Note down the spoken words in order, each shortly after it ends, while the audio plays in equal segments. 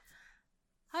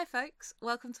folks,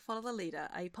 welcome to Follow the Leader,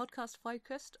 a podcast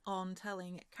focused on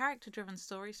telling character-driven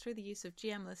stories through the use of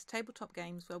GM-less tabletop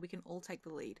games where we can all take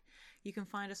the lead. You can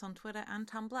find us on Twitter and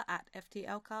Tumblr at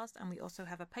FTLcast, and we also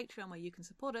have a Patreon where you can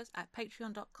support us at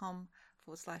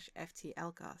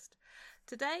patreon.com/FTLcast.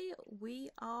 Today we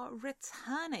are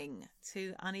returning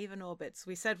to Uneven Orbits.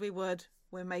 We said we would,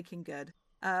 we're making good.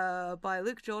 By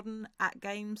Luke Jordan at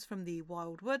Games from the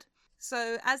Wild Wood.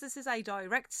 So, as this is a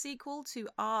direct sequel to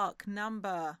Arc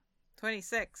number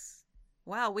 26.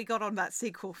 Wow, we got on that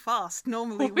sequel fast.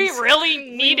 Normally we really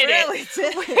needed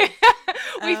it.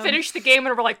 We finished the game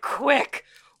and we're like, quick,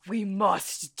 we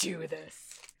must do this.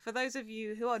 For those of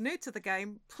you who are new to the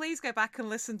game, please go back and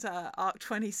listen to Arc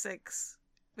 26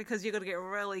 because you're going to get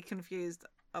really confused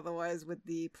otherwise with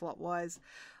the plot-wise.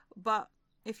 But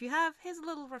if you have, here's a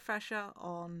little refresher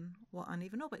on what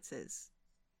Uneven Orbits is.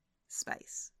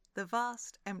 Space. The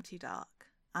vast, empty dark.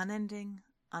 Unending,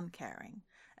 uncaring.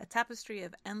 A tapestry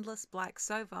of endless black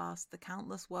so vast the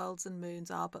countless worlds and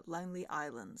moons are but lonely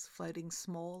islands, floating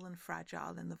small and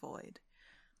fragile in the void.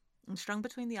 And strung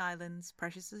between the islands,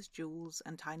 precious as jewels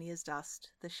and tiny as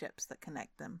dust, the ships that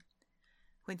connect them.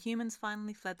 When humans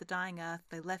finally fled the dying earth,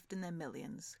 they left in their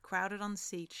millions, crowded on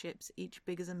siege ships, each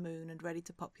big as a moon and ready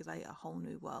to populate a whole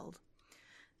new world.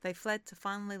 They fled to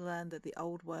finally learn that the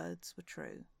old words were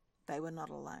true. They were not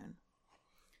alone.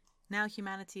 Now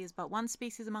humanity is but one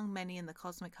species among many in the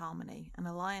cosmic harmony, an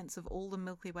alliance of all the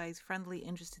Milky Way's friendly,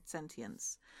 interested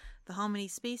sentience. The Harmony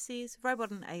species,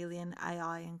 robot and alien,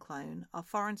 AI and clone, are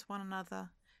foreign to one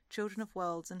another, children of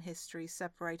worlds and histories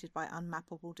separated by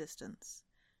unmappable distance.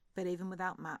 But even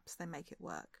without maps, they make it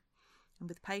work. And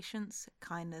with patience,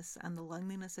 kindness, and the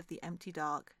loneliness of the empty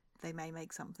dark, they may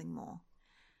make something more.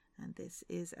 And this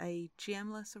is a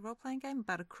GM-less role-playing game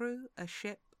about a crew, a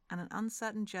ship, and an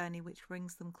uncertain journey which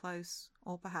brings them close,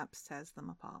 or perhaps tears them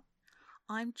apart.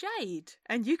 I'm Jade,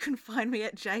 and you can find me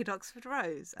at Jade Oxford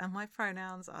Rose, and my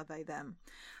pronouns are they, them.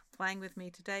 Playing with me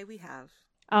today we have...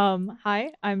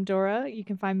 Hi, I'm Dora. You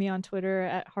can find me on Twitter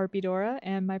at HarpyDora,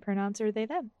 and my pronouns are they,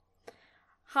 them.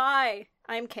 Hi,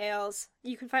 I'm Kales.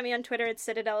 You can find me on Twitter at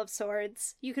Citadel of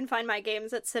Swords. You can find my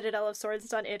games at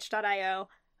citadelofswords.itch.io.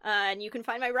 And you can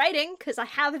find my writing, because I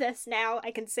have this now,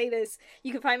 I can say this.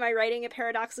 You can find my writing at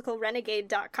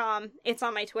paradoxicalrenegade.com. It's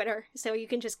on my Twitter, so you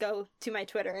can just go to my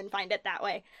Twitter and find it that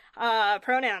way.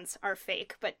 Pronouns are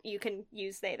fake, but you can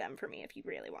use they, them for me if you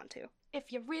really want to.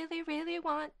 If you really, really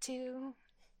want to.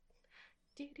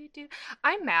 Do.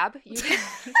 I'm Mab. You can...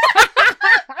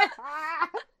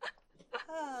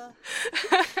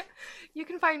 You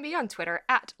can find me on Twitter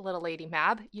at Little Lady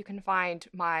Mab. You can find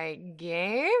my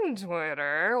game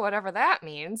Twitter, whatever that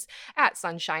means, at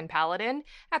Sunshine Paladin.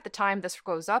 At the time this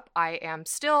goes up, I am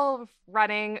still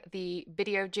running the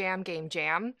Video Jam Game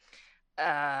Jam.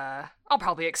 I'll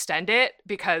probably extend it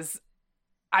because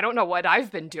I don't know what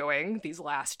I've been doing these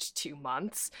last 2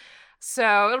 months.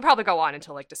 So it'll probably go on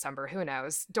until like December, who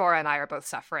knows. Dora and I are both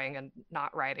suffering and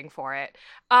not writing for it.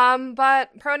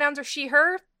 But pronouns are she,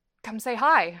 her. Come say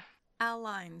hi. Our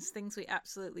lines, things we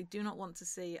absolutely do not want to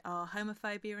see, are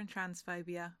homophobia and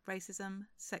transphobia, racism,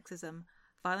 sexism,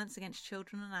 violence against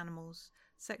children and animals,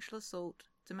 sexual assault,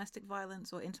 domestic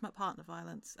violence or intimate partner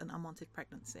violence, and unwanted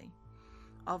pregnancy.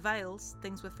 Our veils,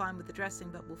 things we're fine with addressing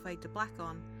but will fade to black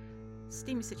on,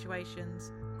 steamy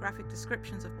situations, graphic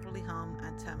descriptions of bodily harm,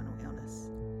 and terminal illness.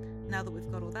 Now that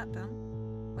we've got all that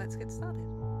done, let's get started.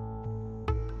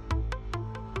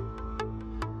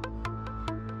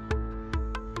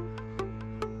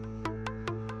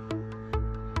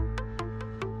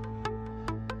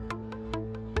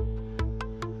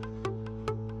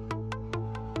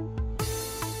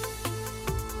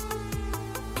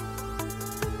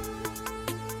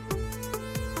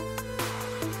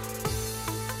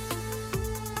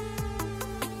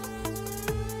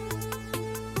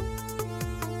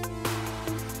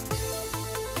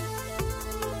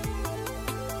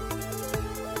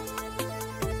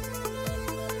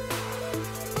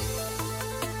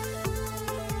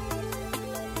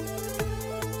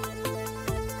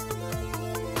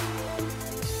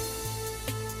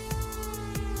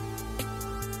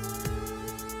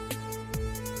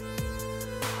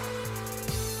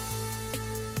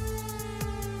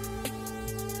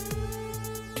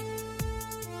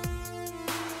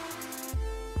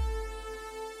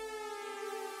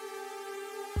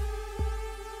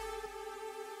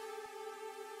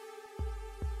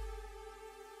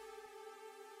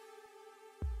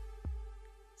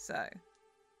 So,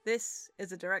 this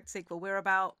is a direct sequel. We're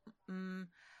about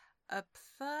a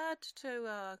third to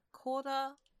a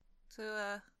quarter to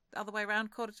a the other way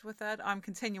around, quarter to a third. I'm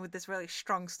continuing with this really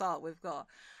strong start we've got.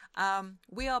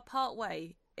 We are part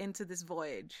way into this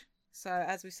voyage. So,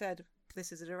 as we said,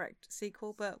 this is a direct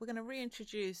sequel, but we're going to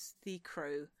reintroduce the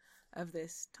crew of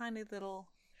this tiny little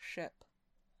ship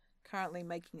currently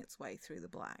making its way through the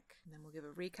black. And then we'll give a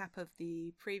recap of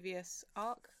the previous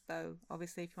arc, though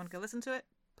obviously if you want to go listen to it,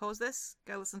 pause this,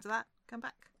 go listen to that, come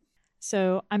back.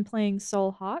 So I'm playing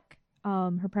Soul Hawk.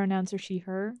 Her pronouns are she,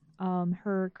 her.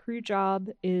 Her crew job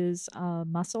is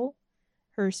muscle.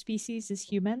 Her species is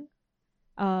human.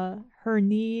 Her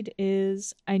need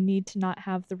is I need to not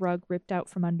have the rug ripped out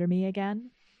from under me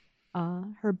again.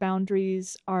 Her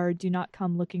boundaries are do not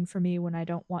come looking for me when I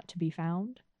don't want to be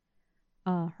found.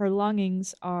 Her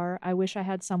longings are I wish I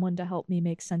had someone to help me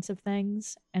make sense of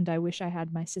things, and I wish I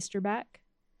had my sister back.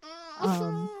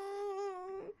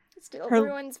 It still her-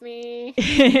 ruins me.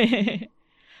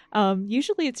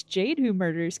 Usually it's Jade who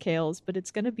murders Kales, but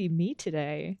it's gonna be me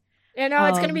today. Yeah, no,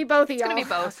 it's gonna be both of It's y'all. gonna be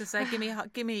I both. was to say,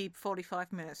 give me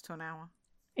 45 minutes to an hour.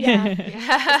 Yeah.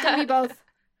 It's gonna be both.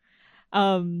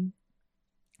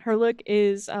 Her look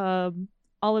is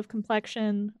olive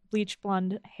complexion, bleached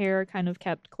blonde hair, kind of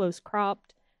kept close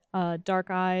cropped, dark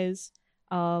eyes,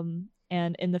 and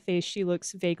in the face she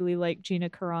looks vaguely like Gina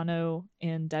Carano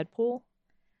in Deadpool.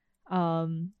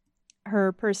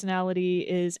 Her personality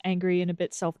is angry and a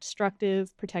bit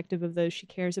self-destructive, protective of those she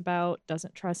cares about,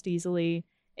 doesn't trust easily,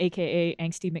 aka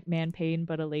angsty McMahon Payne,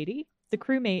 but a lady. The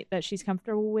crewmate that she's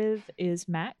comfortable with is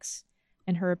Max,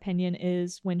 and her opinion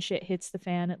is when shit hits the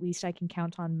fan, at least I can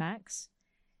count on Max.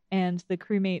 And the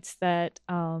crewmates that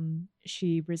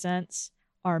she resents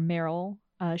are Meryl.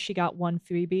 She got one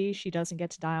freebie. She doesn't get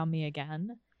to die on me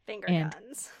again. Finger And-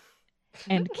 guns.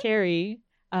 And Carrie,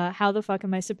 how the fuck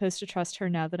am I supposed to trust her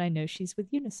now that I know she's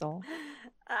with Unisol?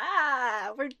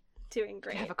 We're doing They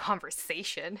great. have a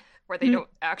conversation where they don't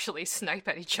actually snipe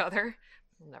at each other.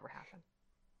 It'll never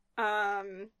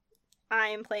happen. I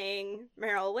am playing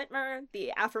Meryl Whitmer,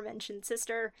 the aforementioned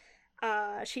sister.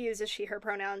 She uses she, her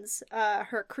pronouns.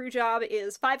 Her crew job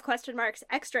is 5 question marks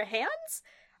extra hands.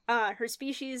 Her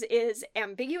species is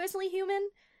ambiguously human.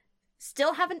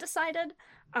 Still haven't decided.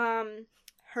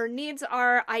 Her needs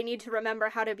are I need to remember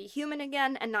how to be human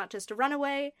again and not just a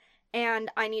runaway,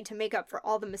 and I need to make up for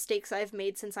all the mistakes I've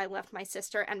made since I left my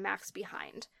sister and Max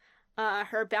behind.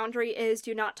 Her boundary is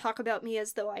do not talk about me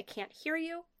as though I can't hear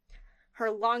you. Her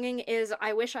longing is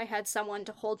I wish I had someone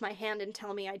to hold my hand and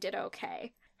tell me I did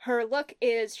okay. Her look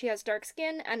is she has dark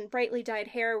skin and brightly dyed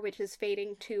hair, which is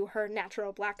fading to her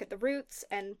natural black at the roots,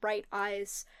 and bright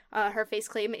eyes. Her face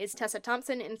claim is Tessa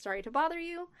Thompson in Sorry to Bother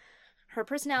You. Her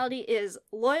personality is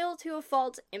loyal to a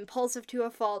fault, impulsive to a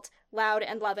fault, loud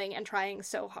and loving, and trying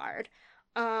so hard.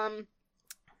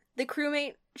 The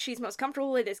crewmate she's most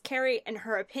comfortable with is Carrie, and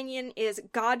her opinion is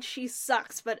God, she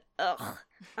sucks, but ugh.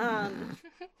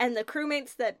 And the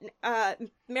crewmates that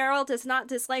Meryl does not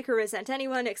dislike or resent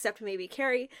anyone except maybe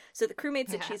Carrie. So the crewmates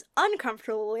that she's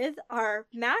uncomfortable with are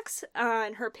Max,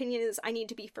 and her opinion is I need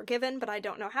to be forgiven, but I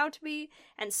don't know how to be.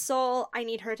 And Soul, I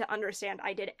need her to understand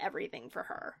I did everything for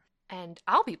her. And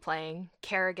I'll be playing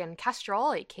Kerrigan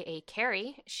Kestrel, aka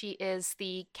Carrie. She is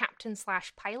the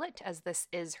captain/pilot, as this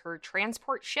is her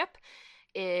transport ship.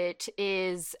 It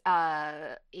is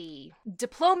a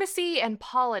diplomacy and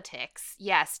politics.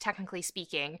 Yes, technically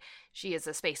speaking, she is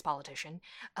a space politician.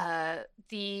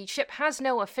 The ship has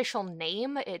no official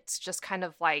name. It's just kind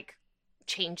of like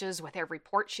changes with every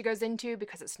port she goes into,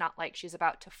 because it's not like she's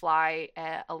about to fly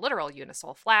a literal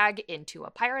Unisol flag into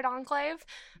a pirate enclave,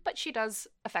 but she does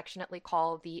affectionately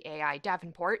call the AI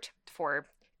Davenport for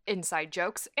inside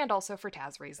jokes and also for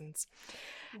Taz reasons.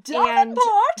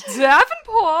 Davenport!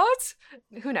 Davenport!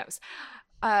 Who knows?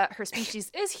 Her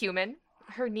species is human.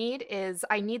 Her need is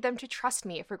I need them to trust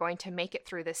me if we're going to make it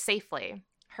through this safely.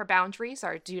 Her boundaries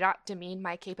are do not demean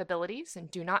my capabilities and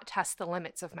do not test the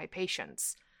limits of my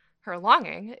patience. Her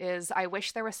longing is I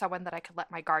wish there was someone that I could let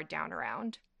my guard down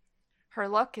around. Her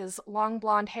look is long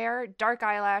blonde hair, dark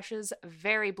eyelashes,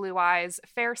 very blue eyes,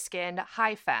 fair skin,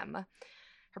 high femme.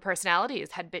 Her personality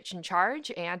is head bitch in charge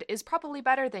and is probably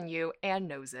better than you and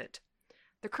knows it.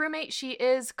 The crewmate she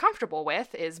is comfortable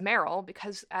with is Meryl,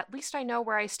 because at least I know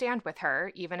where I stand with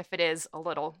her, even if it is a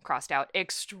little crossed out,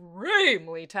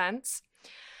 extremely tense.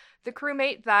 The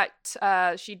crewmate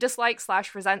that she dislikes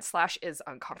 / resents / is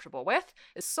uncomfortable with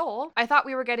is Soul. I thought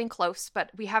we were getting close, but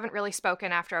we haven't really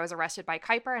spoken after I was arrested by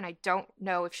Kuiper, and I don't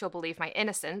know if she'll believe my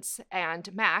innocence.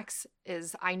 And Max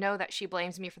is I know that she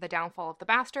blames me for the downfall of the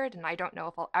bastard, and I don't know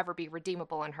if I'll ever be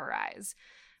redeemable in her eyes.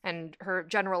 And her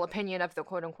general opinion of the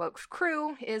quote-unquote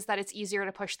crew is that it's easier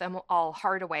to push them all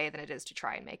hard away than it is to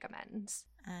try and make amends.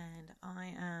 And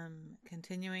I am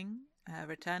continuing,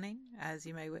 returning, as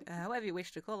you may, however you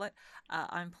wish to call it.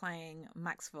 I'm playing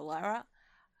Max Valera.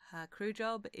 Her crew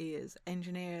job is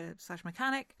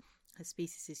engineer/mechanic. Her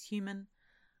species is human.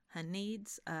 Her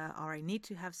needs are I need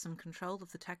to have some control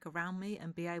of the tech around me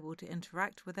and be able to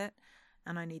interact with it.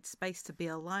 And I need space to be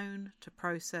alone, to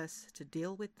process, to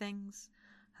deal with things.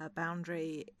 Her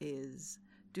boundary is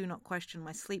do not question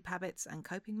my sleep habits and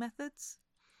coping methods.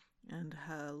 And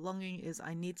her longing is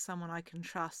I need someone I can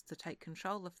trust to take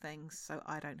control of things so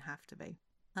I don't have to be.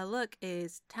 Her look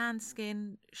is tan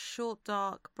skin, short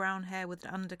dark brown hair with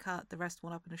an undercut, the rest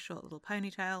one up in a short little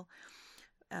ponytail,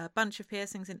 a bunch of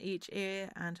piercings in each ear,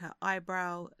 and her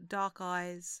eyebrow, dark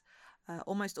eyes,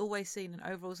 almost always seen in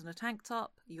overalls and a tank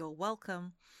top. You're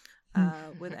welcome.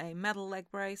 With a metal leg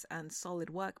brace and solid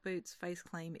work boots. Face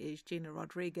claim is Gina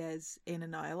Rodriguez in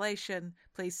Annihilation.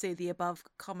 Please see the above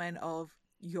comment of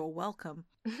you're welcome.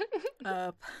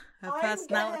 Her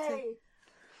personality.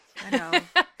 I know.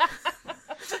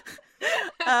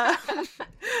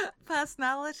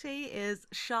 Personality is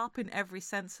sharp in every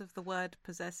sense of the word,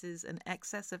 possesses an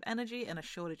excess of energy and a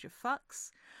shortage of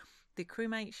fucks. The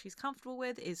crewmate she's comfortable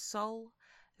with is Sol,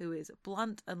 who is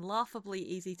blunt and laughably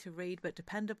easy to read but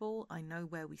dependable. I know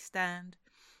where we stand.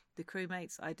 The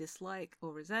crewmates I dislike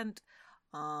or resent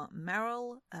are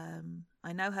Meryl.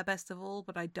 I know her best of all,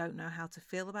 but I don't know how to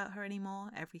feel about her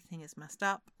anymore. Everything is messed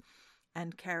up.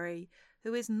 And Kerry,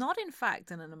 who is not in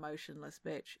fact an emotionless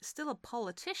bitch, still a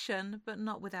politician, but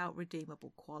not without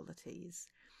redeemable qualities.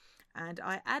 And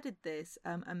I added this,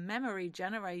 a memory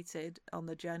generated on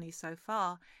the journey so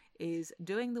far is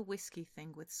doing the whiskey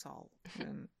thing with Sol.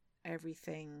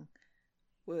 Everything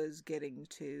was getting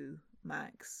to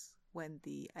max when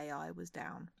the AI was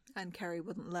down, and Kerry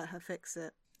wouldn't let her fix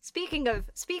it. Speaking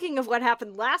of what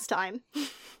happened last time.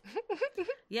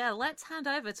 Yeah, let's hand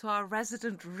over to our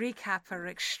resident recapper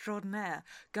extraordinaire,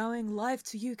 going live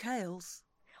to you, Kales.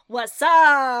 What's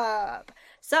up?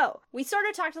 So, we sort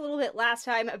of talked a little bit last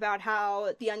time about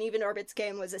how the Uneven Orbits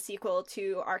game was a sequel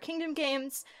to our Kingdom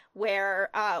games, where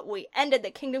we ended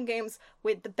the Kingdom games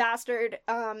with the Bastard,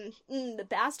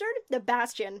 the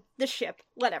Bastion, the ship,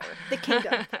 whatever, the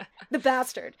Kingdom, the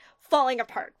Bastard, falling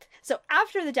apart. So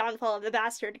after the downfall of the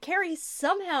Bastard, Kerry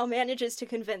somehow manages to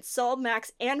convince Sol,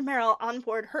 Max, and Meryl on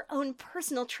board her own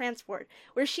personal transport,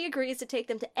 where she agrees to take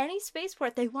them to any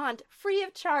spaceport they want, free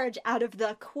of charge, out of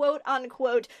the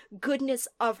quote-unquote goodness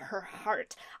of her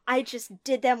heart. I just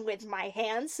did them with my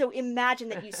hands, so imagine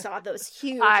that you saw those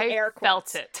huge air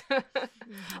quotes. I felt it.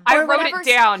 I wrote it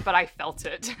down, but I felt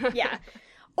it. Yeah.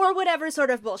 Or whatever sort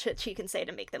of bullshit she can say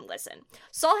to make them listen.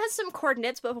 Sol has some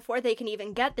coordinates, but before they can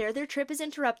even get there, their trip is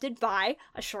interrupted by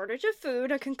a shortage of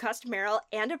food, a concussed Meryl,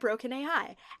 and a broken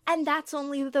AI. And that's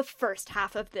only the first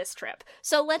half of this trip.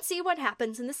 So let's see what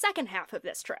happens in the second half of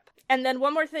this trip. And then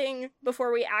one more thing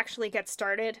before we actually get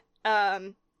started,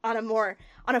 on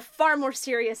a far more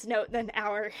serious note than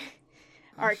our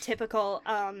typical,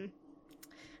 and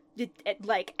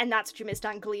that's what you missed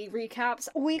on Glee recaps.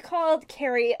 We called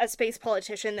Kerry a space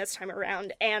politician this time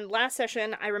around, and last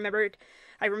session I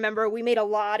remember we made a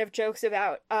lot of jokes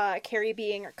about Kerry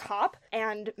being a cop,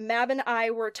 and Mab and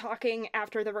I were talking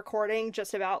after the recording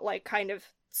just about kind of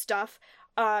stuff,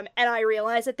 and I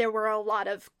realized that there were a lot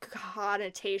of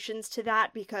connotations to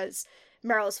that because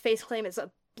Meryl's face claim is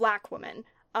a black woman.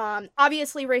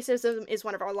 Obviously racism is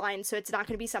one of our lines, so it's not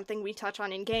going to be something we touch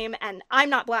on in game, and I'm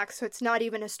not black, so it's not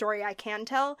even a story I can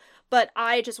tell, but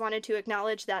I just wanted to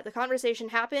acknowledge that the conversation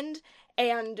happened,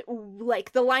 and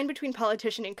the line between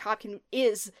politician and cop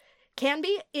is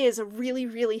really,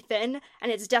 really thin,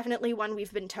 and it's definitely one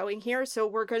we've been towing here, so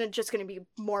we're just gonna be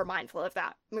more mindful of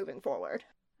that moving forward.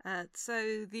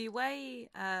 So the way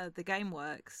the game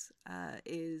works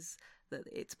is that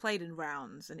it's played in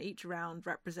rounds, and each round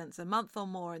represents a month or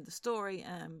more in the story.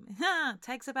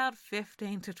 Takes about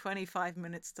 15 to 25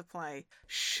 minutes to play.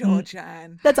 Sure,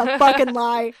 Jan. That's a fucking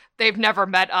lie. They've never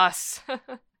met us.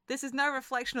 This is no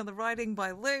reflection on the writing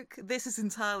by Luke. This is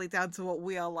entirely down to what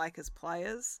we are like as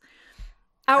players.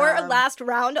 Our last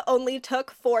round only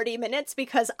took 40 minutes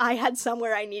because I had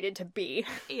somewhere I needed to be.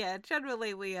 Yeah,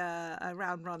 generally a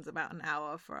round runs about an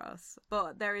hour for us.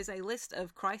 But there is a list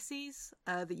of crises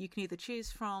that you can either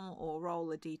choose from or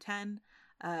roll a d10.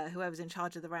 Whoever's in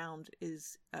charge of the round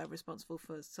is responsible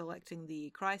for selecting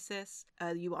the crisis.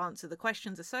 You answer the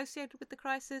questions associated with the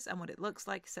crisis and what it looks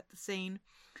like, set the scene.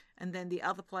 And then the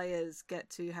other players get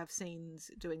to have scenes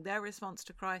doing their response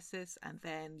to crisis, and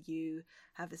then you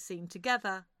have a scene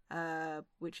together,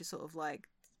 which is sort of like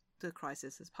the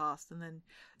crisis has passed, and then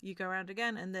you go around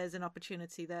again, and there's an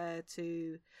opportunity there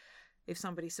to if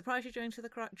somebody surprised you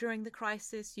during the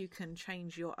crisis, you can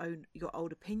change your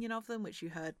old opinion of them, which you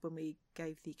heard when we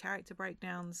gave the character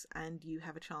breakdowns, and you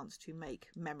have a chance to make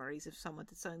memories if someone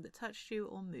did something that touched you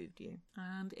or moved you.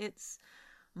 And it's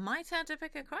my turn to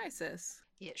pick a crisis.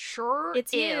 It sure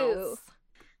It's is.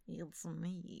 you. It's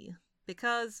me.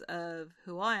 Because of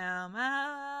who I am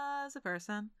as a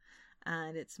person,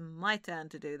 and it's my turn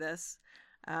to do this.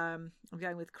 I'm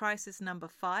going with crisis number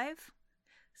 5.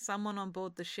 Someone on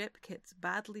board the ship gets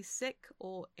badly sick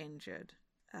or injured.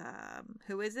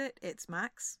 Who is it? It's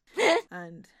Max.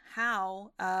 And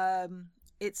how?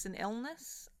 It's an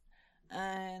illness.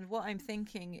 And what I'm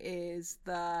thinking is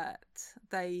that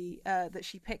that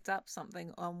she picked up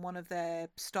something on one of their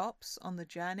stops on the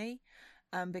journey.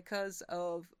 Because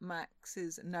of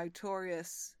Max's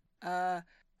notorious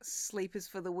sleep is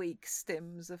for the weak,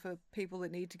 stims are for people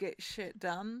that need to get shit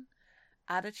done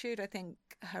attitude, I think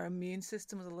her immune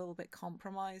system was a little bit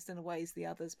compromised in ways the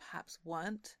others perhaps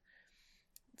weren't.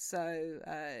 So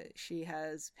she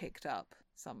has picked up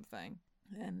something.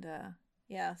 And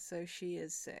so she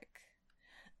is sick.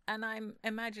 And I'm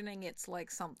imagining it's like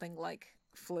something like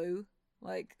flu,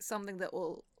 like something that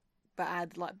will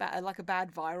like a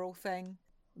bad viral thing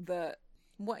that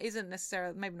what isn't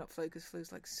necessarily, maybe not flu because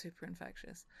flu's like super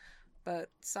infectious, but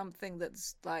something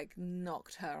that's like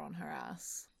knocked her on her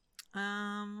ass.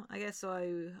 I guess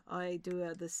I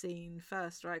do the scene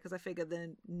first, right? Because I figure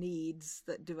the needs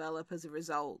that develop as a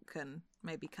result can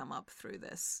maybe come up through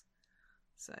this.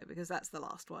 So because that's the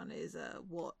last one is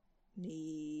what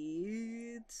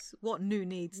new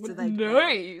needs do they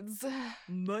Needs.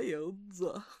 Needs.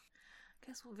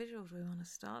 Guess what visual do we want to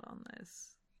start on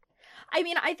this? I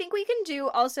mean, I think we can do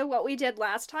also what we did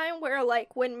last time, where,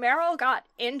 like, when Meryl got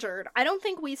injured, I don't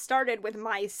think we started with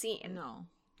my scene. No.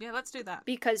 Yeah, let's do that.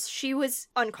 Because she was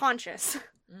unconscious.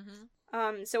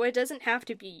 Mm-hmm. So it doesn't have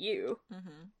to be you.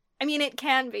 Mm-hmm. I mean, it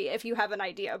can be if you have an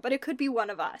idea, but it could be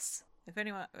one of us. If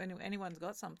anyone's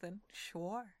got something,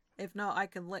 sure. If not, I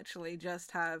can literally just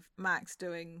have Max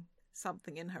doing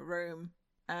something in her room,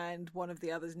 and one of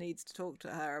the others needs to talk to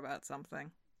her about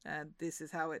something. And this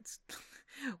is how it's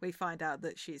we find out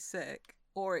that she's sick.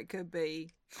 Or it could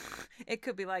be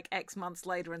like X months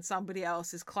later and somebody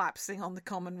else is collapsing on the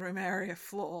common room area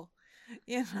floor.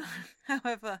 You know,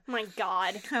 however My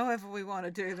God. however we want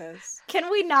to do this. Can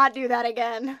we not do that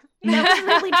again? That was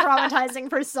really traumatizing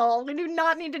for Soul. We do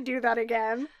not need to do that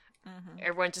again. Mm-hmm.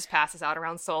 Everyone just passes out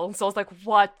around Soul, and Soul's like,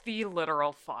 what the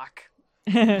literal fuck?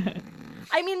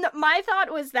 I mean, my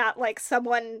thought was that, like,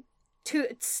 someone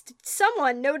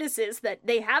notices that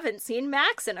they haven't seen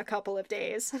Max in a couple of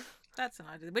days. That's an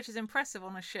idea, which is impressive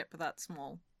on a ship that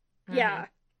small. Yeah.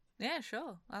 Yeah,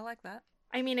 sure. I like that.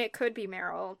 I mean, it could be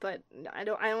Meryl, but I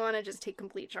don't want to just take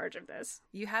complete charge of this.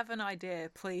 You have an idea,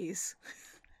 please.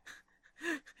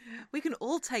 We can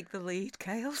all take the lead,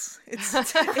 Kales. It's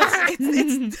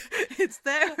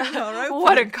there in our open.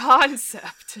 What a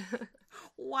concept.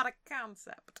 What a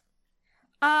concept.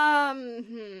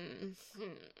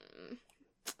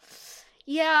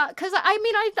 Yeah, because I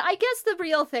mean, I guess the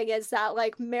real thing is that,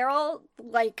 like, Meryl,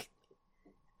 like,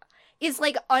 is,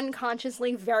 like,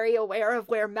 unconsciously very aware of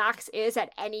where Max is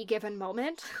at any given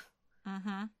moment.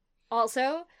 Mm-hmm.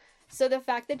 Also, so the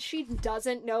fact that she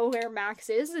doesn't know where Max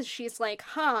is she's like,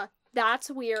 huh, that's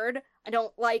weird. I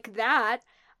don't like that.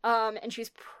 And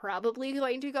she's probably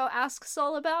going to go ask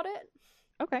Sol about it.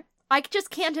 Okay. I just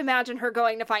can't imagine her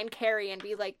going to find Carrie and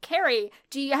be like, Carrie,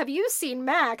 have you seen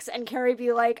Max? And Carrie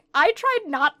be like, I tried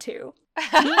not to.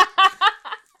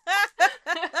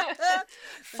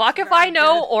 Fuck if I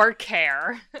know or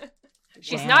care.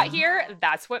 She's Wow. not here,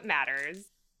 that's what matters.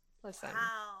 Listen,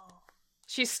 Wow.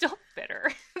 she's still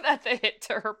bitter that they hit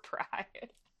to her pride.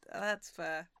 That's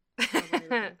fair.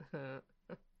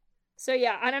 So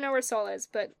yeah, I don't know where Sol is,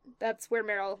 but that's where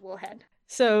Meryl will head.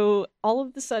 So all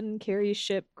of a sudden, Carrie's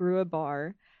ship grew a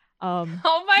bar. Oh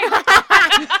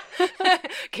my god!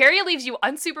 Carrie leaves you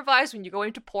unsupervised when you go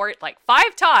into port like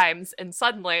 5 times, and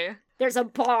suddenly There's a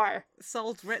bar.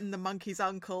 Sol's written the monkey's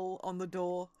uncle on the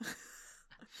door.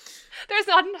 there's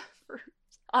not enough fruit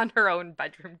on her own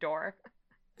bedroom door.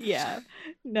 Yeah.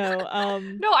 No.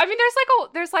 No, I mean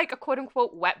there's like a quote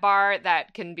unquote wet bar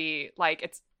that can be like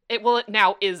it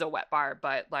now is a wet bar,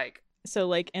 but like So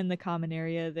like in the common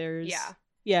area, there's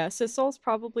yeah. So Sol's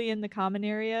probably in the common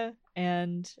area,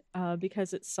 and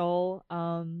because it's Sol,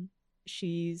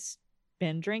 she's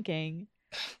been drinking.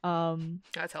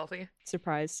 That's healthy.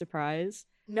 Surprise, surprise.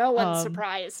 No one's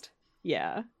surprised.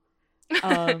 Yeah.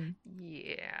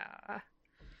 Yeah.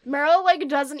 Meryl, like,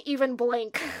 doesn't even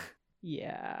blink.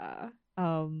 Yeah.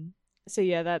 So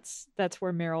yeah, that's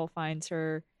where Meryl finds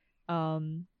her.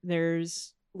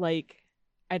 There's like,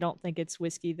 I don't think it's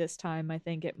whiskey this time. I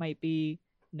think it might be,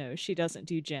 no, she doesn't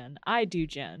do gin. I do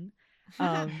gin.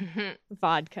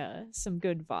 Vodka, some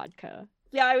good vodka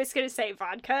Yeah, I was gonna say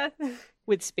vodka.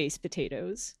 with space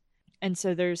potatoes. And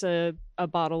so there's a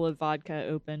bottle of vodka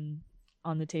open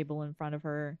on the table in front of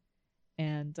her,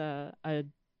 and a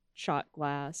shot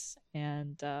glass,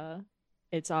 and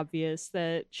it's obvious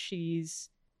that she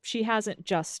hasn't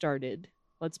just started.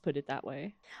 Let's put it that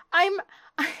way.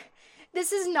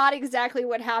 This is not exactly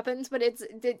what happens, but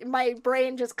my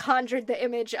brain just conjured the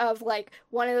image of like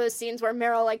one of those scenes where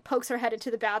Meryl like pokes her head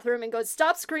into the bathroom and goes,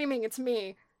 "Stop screaming, it's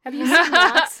me." Have you seen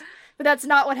Max? But that's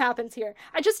not what happens here.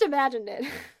 I just imagined it.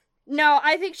 No,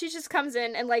 I think she just comes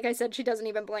in and, like I said, she doesn't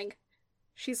even blink.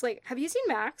 She's like, "Have you seen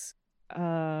Max?"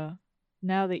 Now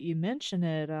that you mention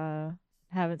it,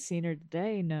 haven't seen her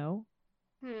today, no.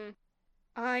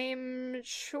 I'm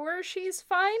sure she's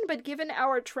fine, but given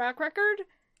our track record,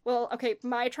 well, okay,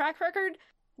 my track record,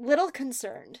 little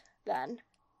concerned then.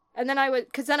 And then I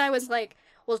was like,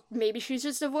 well, maybe she's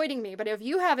just avoiding me, but if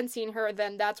you haven't seen her,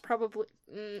 then that's probably,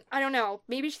 I don't know,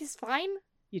 maybe she's fine?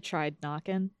 You tried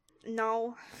knocking?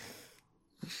 No.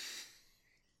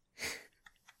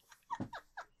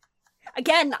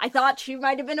 Again, I thought she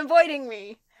might have been avoiding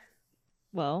me.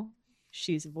 Well,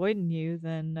 she's avoiding you,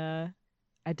 then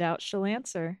I doubt she'll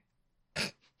answer.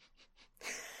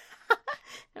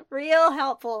 Real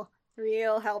helpful.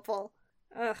 Real helpful.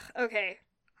 Ugh, okay.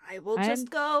 I will just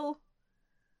go.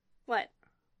 What?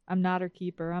 I'm not her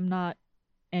keeper. I'm not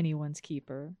anyone's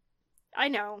keeper. I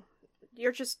know.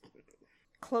 You're just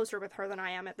closer with her than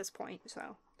I am at this point,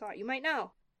 so thought you might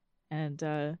know.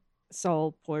 And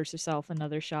Sol pours herself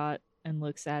another shot and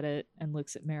looks at it and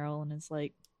looks at Meryl and is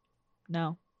like,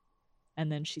 no.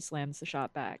 And then she slams the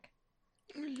shot back.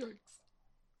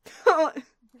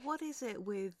 What is it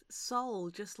with Sol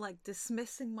just like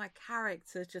dismissing my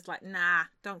characters, just like, nah,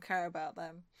 don't care about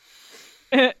them?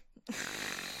 Just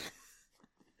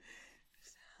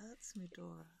hurts me,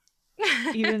 Dora.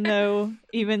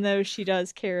 even though she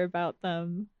does care about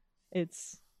them,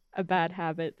 it's a bad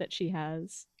habit that she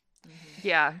has.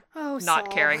 Yeah. Oh, not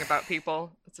Sol. caring about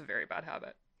people. It's a very bad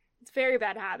habit. It's a very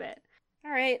bad habit.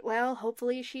 All right, well,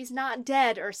 hopefully she's not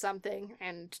dead or something,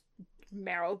 and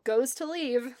Meryl goes to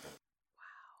leave.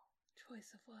 Wow,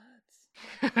 choice of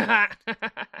words.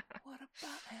 What a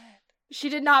butthead. She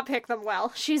did not pick them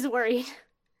well. She's worried.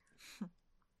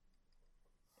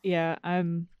 Yeah,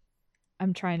 I'm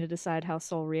trying to decide how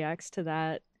Sol reacts to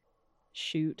that.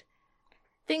 Shoot.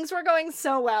 Things were going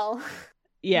so well.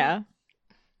 Yeah.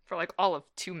 For like all of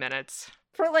 2 minutes.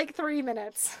 For like 3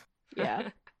 minutes. Yeah.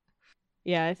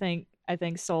 Yeah, I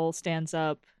think Sol stands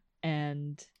up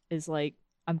and is like,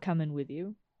 I'm coming with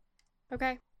you.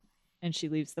 Okay. And she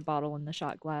leaves the bottle and the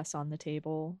shot glass on the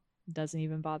table. Doesn't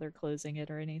even bother closing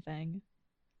it or anything.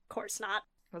 Of course not.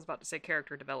 I was about to say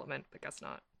character development, but guess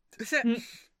not.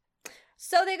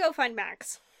 So they go find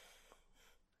Max.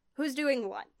 Who's doing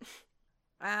what?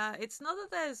 It's not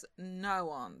that there's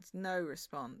no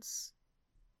response.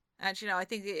 Actually, no, I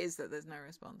think it is that there's no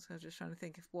response. I was just trying to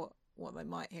think of what they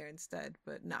might hear instead,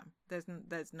 but no,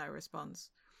 there's no response.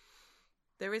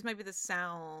 There is maybe the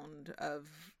sound of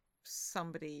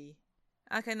somebody.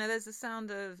 Okay, no, there's the sound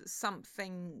of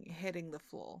something hitting the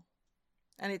floor,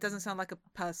 and it doesn't sound like a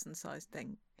person-sized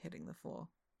thing hitting the floor.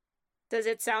 Does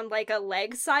it sound like a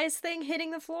leg-sized thing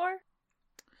hitting the floor?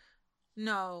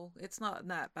 No, it's not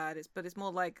that bad. It's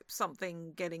more like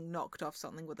something getting knocked off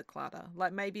something with a clatter.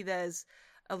 Like maybe there's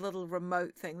a little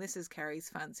remote thing. This is Kerry's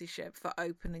fancy ship for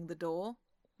opening the door.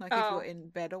 Like if you're in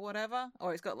bed or whatever.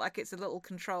 Or it's got like it's a little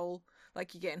control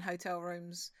like you get in hotel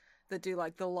rooms that do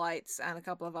like the lights and a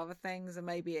couple of other things. And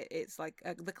maybe it's like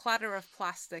the clatter of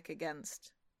plastic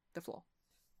against the floor.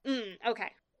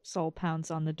 Okay. Sol pounds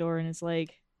on the door and is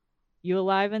like, you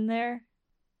alive in there?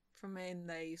 From in,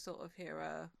 they sort of hear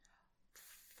a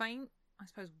faint, I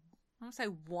suppose, I don't say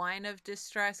whine of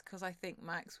distress, because I think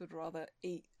Max would rather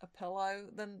eat a pillow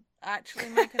than actually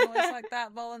make a noise like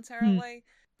that voluntarily,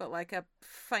 but like a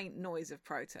faint noise of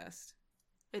protest.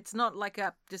 It's not like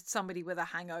just somebody with a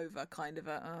hangover kind of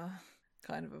a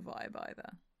vibe either.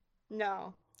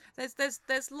 No.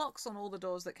 There's locks on all the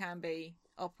doors that can be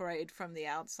operated from the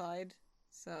outside,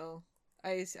 so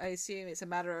I assume it's a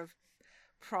matter of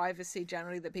privacy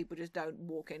generally, that people just don't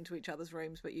walk into each other's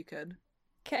rooms, but you could.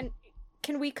 Can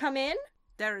we come in?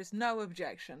 There is no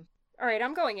objection. All right,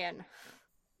 I'm going in.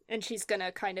 And she's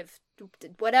gonna kind of,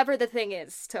 whatever the thing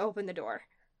is, to open the door.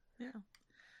 Yeah.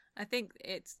 I think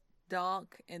it's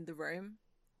dark in the room.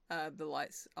 The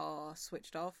lights are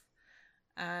switched off.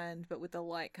 But with the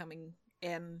light coming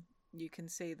in, you can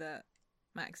see that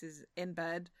Max is in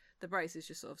bed. The brace is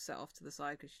just sort of set off to the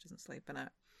side because she doesn't sleep in it,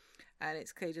 and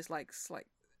it's clearly just like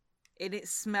it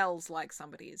smells like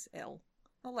somebody is ill,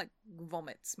 not like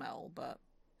vomit smell, but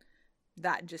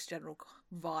that just general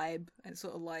vibe, and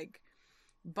sort of like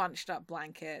bunched up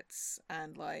blankets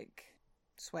and like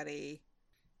sweaty,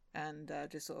 and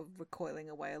just sort of recoiling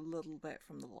away a little bit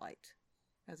from the light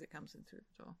as it comes in through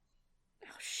the door.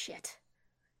 Oh shit.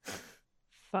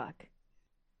 Fuck.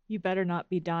 You better not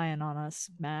be dying on us,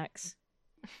 Max.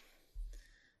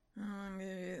 I'll give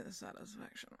you the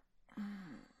satisfaction.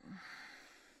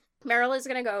 Meryl is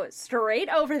gonna go straight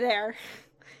over there.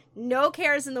 No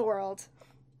cares in the world.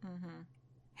 Mm-hmm.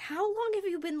 How long have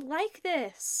you been like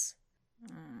this?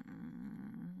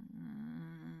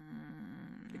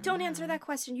 Don't answer that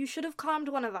question. You should have calmed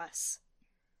one of us.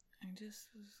 I just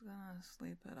was gonna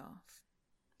sleep it off.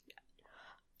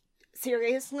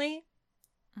 Seriously?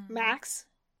 Mm-hmm. Max?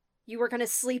 You were gonna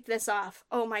sleep this off.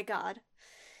 Oh my god.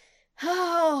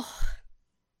 Oh.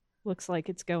 Looks like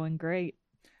it's going great.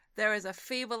 There is a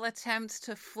feeble attempt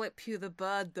to flip you the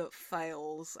bird that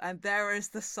fails, and there is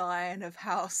the sign of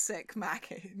how sick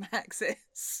Max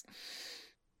is.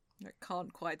 It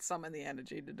can't quite summon the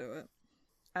energy to do it.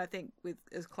 I think with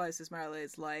as close as Meryl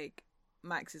is, like,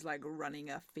 Max is like running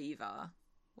a fever.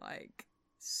 Like,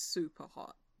 super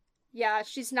hot. Yeah,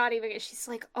 she's not even, she's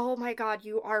like, oh my god,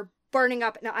 you are burning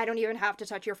up. No, I don't even have to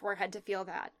touch your forehead to feel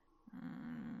that.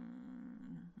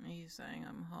 Are you saying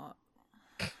I'm hot?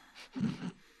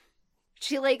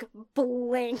 She, like,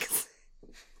 blinks.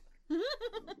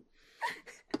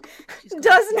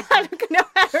 Does not know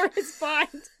how to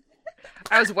respond.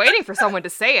 I was waiting for someone to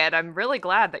say it. I'm really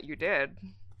glad that you did.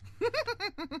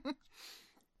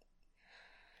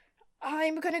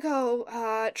 I'm gonna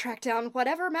go track down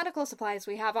whatever medical supplies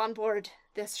we have on board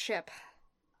this ship.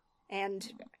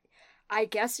 And I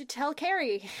guess to tell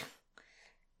Carrie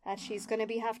that she's gonna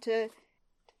have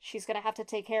to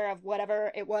take care of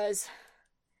whatever it was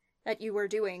that you were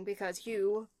doing, because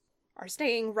you are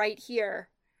staying right here.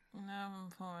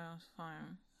 Davenport is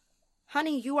fine.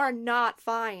 Honey, you are not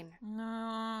fine.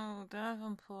 No,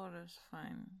 Davenport is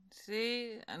fine.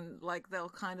 See? And like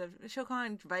she'll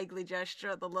kind of vaguely gesture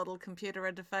at the little computer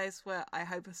interface where I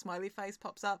hope a smiley face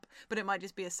pops up, but it might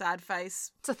just be a sad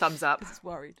face. It's a thumbs up. It's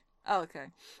worried. Oh, okay.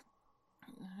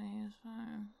 He's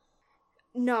fine.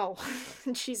 No.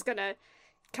 She's gonna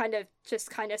kind of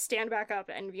stand back up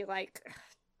and be like,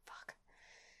 fuck.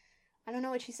 I don't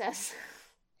know what she says.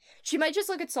 She might just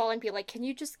look at Sol and be like, can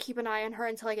you just keep an eye on her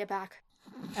until I get back?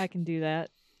 I can do that.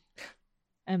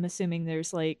 I'm assuming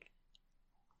there's like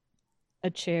a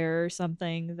chair or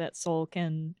something that Sol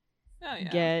can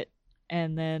get,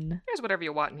 and then There's whatever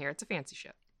you want in here. It's a fancy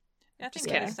ship. Yeah, I think Just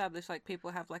they kidding. established like people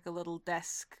have like a little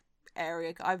desk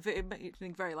area. I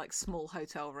think very like small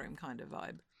hotel room kind of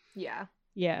vibe. Yeah.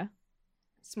 yeah.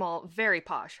 Small, very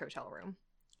posh hotel room.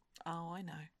 Oh, I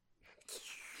know.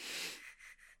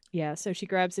 Yeah, so she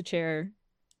grabs a chair,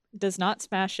 does not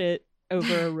smash it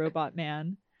over a robot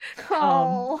man,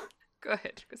 Oh.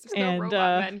 Good, because there's And, no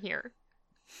robot men here.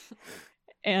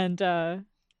 and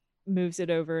moves it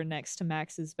over next to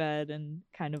Max's bed and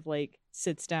kind of like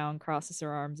sits down, crosses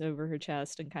her arms over her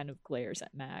chest, and kind of glares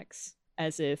at Max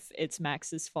as if it's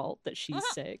Max's fault that she's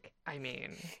sick. I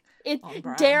mean, On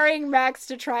brand. Daring Max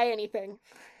to try anything.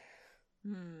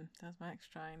 Does Max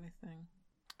try anything?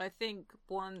 I think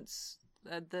once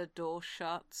the door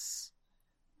shuts,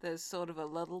 there's sort of a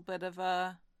little bit of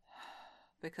a,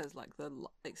 because like the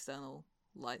external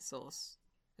light source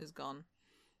is gone,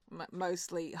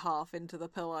 mostly half into the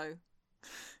pillow.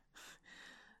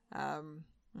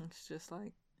 It's just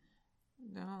like,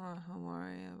 don't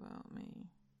worry about me.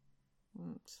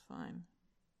 It's fine.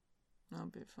 I'll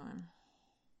be fine.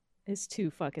 It's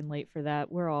too fucking late for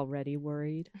that. We're already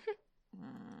worried.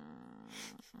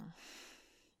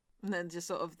 And then just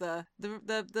sort of the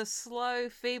slow,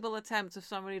 feeble attempt of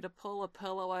somebody to pull a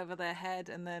pillow over their head,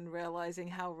 and then realizing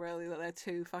how really that they're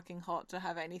too fucking hot to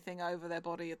have anything over their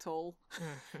body at all.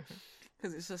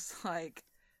 Because it's just like,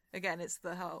 again, it's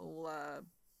the whole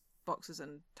boxers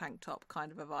and tank top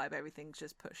kind of a vibe. Everything's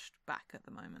just pushed back at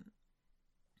the moment.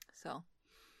 So,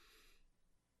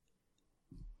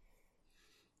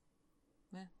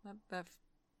 yeah,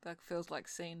 that feels like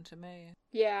scene to me.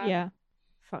 Yeah. Yeah.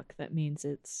 Fuck, that means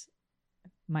it's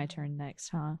my turn next,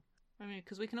 huh? I mean,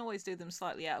 because we can always do them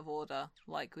slightly out of order,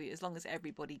 like as long as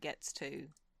everybody gets to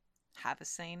have a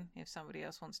scene. If somebody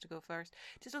else wants to go first,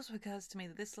 it just also occurs to me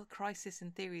that this little crisis,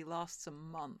 in theory, lasts a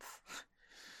month.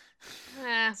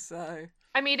 So,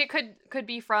 I mean, it could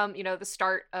be from the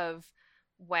start of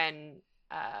when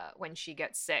she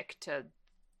gets sick to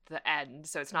the end.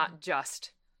 So it's not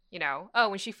just You know, oh,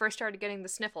 when she first started getting the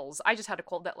sniffles, I just had a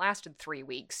cold that lasted 3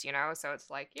 weeks, you know? So it's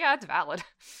like, yeah, it's valid.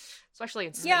 Especially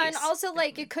in space. Yeah, and also,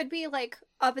 like, it could be, like,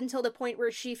 up until the point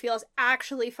where she feels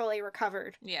actually fully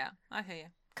recovered. Yeah, I hear you.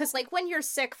 Because, like, when you're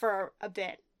sick for a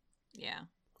bit, Yeah.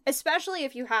 especially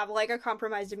if you have, like, a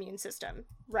compromised immune system,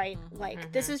 right?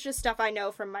 Like, this is just stuff I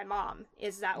know from my mom,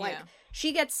 is that, like, Yeah.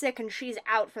 she gets sick and she's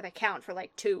out for the count for,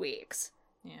 like, 2 weeks.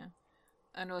 Yeah.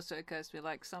 And also it occurs to me,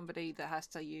 like, somebody that has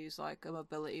to use, like, a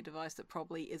mobility device that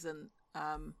probably isn't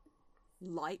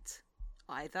light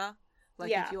either.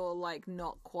 Like, Yeah. if you're, like,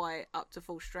 not quite up to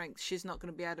full strength, she's not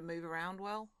going to be able to move around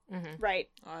well Right.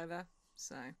 either.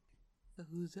 So,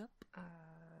 who's up?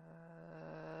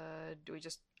 Do we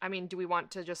just, I mean, do we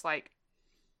want to just, like,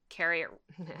 carry it?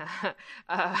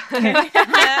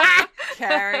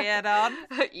 Carry it on.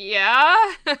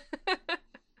 Yeah.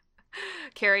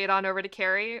 Carry it on over to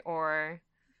Carrie, or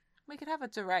We could have a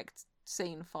direct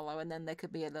scene follow, and then there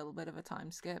could be a little bit of a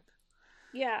time skip.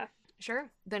 Yeah. sure.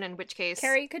 Then in which case,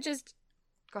 Carrie could just...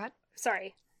 go ahead.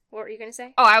 Sorry. What were you going to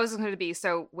say? Oh, I was going to be.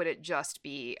 So would it just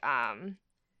be Carrie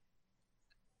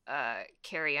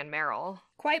and Meryl?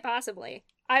 Quite possibly.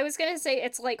 I was going to say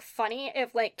it's, like, funny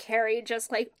if, like, Carrie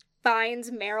just, like,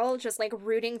 finds Meryl just, like,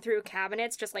 rooting through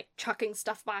cabinets, just, like, chucking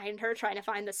stuff behind her, trying to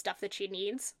find the stuff that she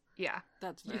needs. Yeah,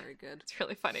 That's very good. it's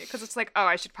really funny because it's like, oh,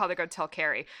 I should probably go tell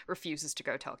Carrie. Refuses to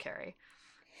go tell Carrie.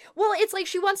 Well, it's like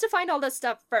she wants to find all this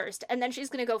stuff first, and then she's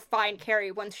gonna go find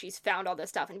Carrie once she's found all this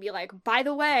stuff and be like, by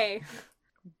the way,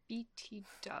 BT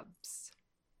dubs.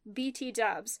 BT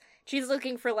dubs. She's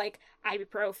looking for, like,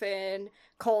 ibuprofen,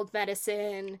 cold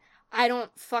medicine. I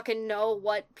don't fucking know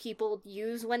what people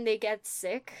use when they get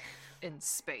sick. In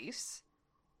space.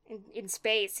 In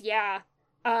space, yeah.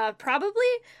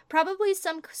 Probably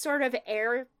some sort of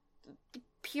air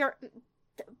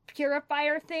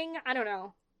purifier thing. I don't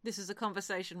know. This is a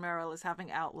conversation Meryl is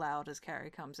having out loud as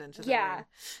Carrie comes into the Yeah. room.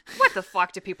 What the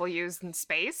fuck do people use in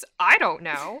space? I don't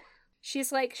know.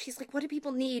 She's like, what do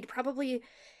people need? Probably,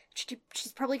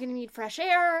 she's probably gonna need fresh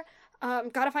air.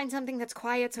 Gotta find something that's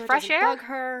quiet so it Fresh doesn't air? bug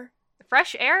her.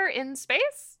 Fresh air in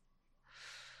space?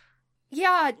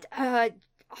 Yeah,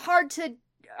 hard to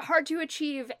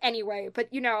achieve anyway,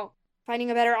 but, you know, finding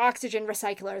a better oxygen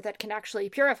recycler that can actually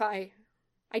purify.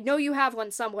 I know you have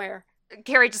one somewhere.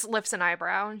 Carrie just lifts an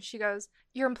eyebrow and she goes,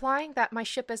 "You're implying that my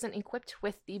ship isn't equipped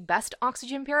with the best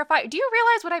oxygen purifier? Do you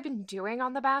realize what I've been doing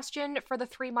on the Bastion for the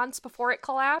 3 months before it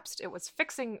collapsed? It was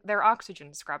fixing their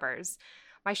oxygen scrubbers.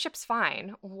 My ship's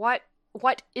fine. What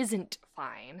isn't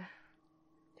fine?"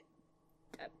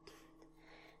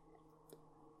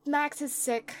 Max is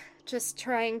sick. Just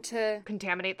trying to...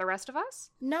 Contaminate the rest of us?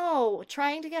 No,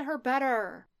 trying to get her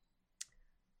better.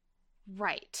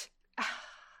 Right.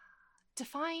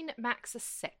 Define Max as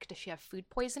sick. Does she have food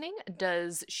poisoning?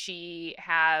 Does she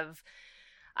have...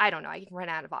 I don't know, I run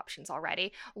out of options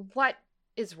already. What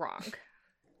is wrong?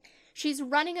 She's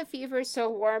running a fever so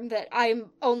warm that I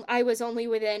was only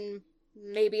within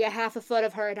maybe a half a foot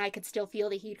of her and I could still feel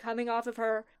the heat coming off of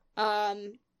her.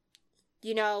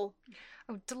 You know...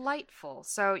 Oh, delightful.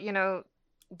 So, you know,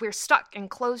 we're stuck in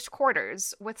closed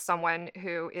quarters with someone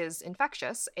who is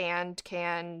infectious and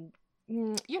can,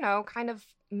 you know, kind of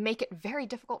make it very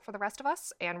difficult for the rest of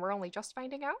us, and we're only just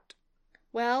finding out?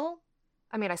 Well...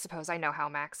 I mean, I suppose I know how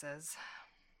Max is.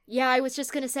 Yeah, I was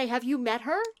just gonna say, have you met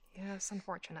her? Yes,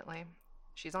 unfortunately.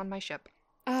 She's on my ship.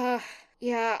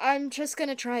 Yeah, I'm just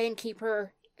gonna try and keep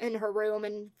her in her room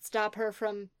and stop her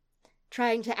from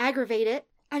trying to aggravate it.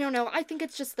 I don't know, I think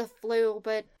it's just the flu,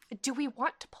 but... Do we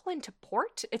want to pull into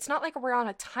port? It's not like we're on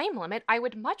a time limit. I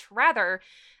would much rather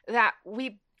that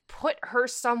we put her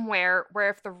somewhere where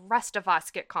if the rest of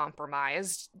us get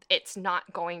compromised, it's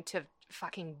not going to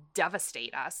fucking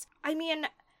devastate us. I mean,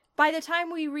 by the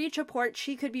time we reach a port,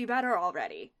 she could be better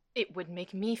already. It would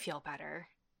make me feel better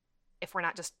if we're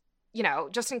not just, you know,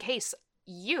 just in case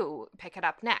you pick it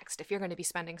up next, if you're going to be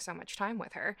spending so much time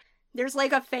with her. There's,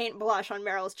 like, a faint blush on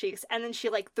Meryl's cheeks, and then she,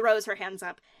 like, throws her hands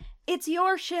up. It's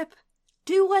your ship.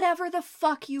 Do whatever the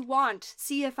fuck you want.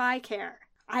 See if I care.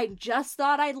 I just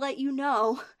thought I'd let you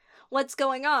know what's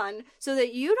going on so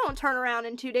that you don't turn around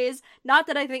in 2 days. Not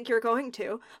that I think you're going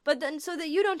to, but then so that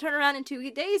you don't turn around in 2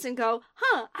 days and go,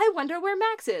 I wonder where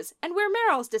Max is and where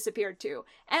Meryl's disappeared to.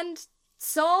 And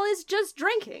Saul is just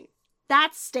drinking.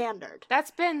 That's standard.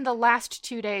 That's been the last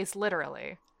 2 days,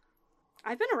 literally.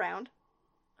 I've been around.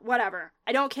 Whatever.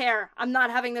 I don't care. I'm not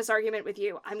having this argument with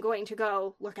you. I'm going to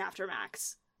go look after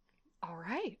Max. All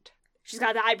right. She's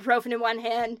got the ibuprofen in one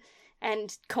hand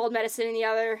and cold medicine in the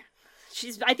other.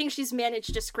 I think she's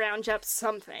managed to scrounge up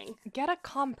something. Get a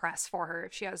compress for her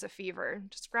if she has a fever.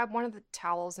 Just grab one of the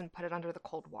towels and put it under the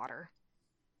cold water.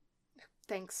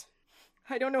 Thanks.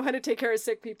 I don't know how to take care of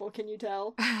sick people, can you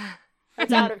tell?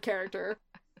 That's out of character.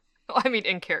 Well, I mean,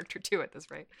 in character too at this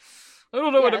rate. I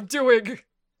don't know what I'm doing,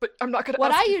 but I'm not gonna.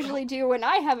 What ask I you usually do when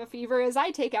I have a fever is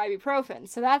I take ibuprofen,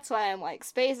 so that's why I'm like,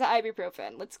 space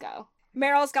ibuprofen, let's go.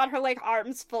 Meryl's got her, like,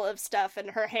 arms full of stuff,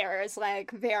 and her hair is,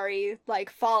 like, very, like,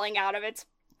 falling out of its,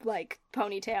 like,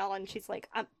 ponytail, and she's like,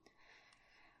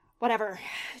 whatever.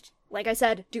 Like I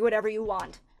said, do whatever you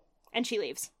want. And she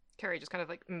leaves. Carrie just kind of,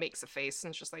 like, makes a face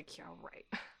and is just like, yeah, right.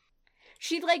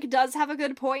 She, like, does have a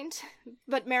good point,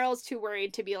 but Meryl's too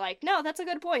worried to be like, no, that's a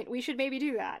good point. We should maybe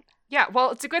do that. Yeah,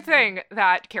 well, it's a good thing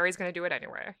that Carrie's gonna do it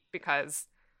anyway, because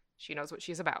she knows what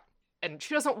she's about. And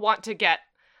she doesn't want to get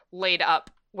laid up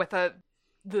with the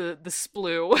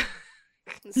splue.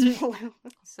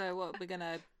 So what, we're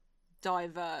gonna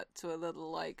divert to a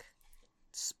little, like,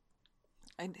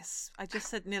 I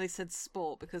just nearly said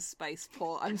sport because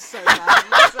spaceport. I'm so mad at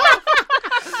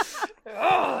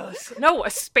myself. No, a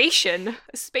space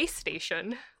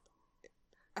station.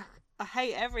 I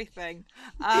hate everything.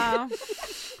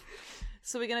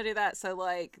 So we're gonna do that. So,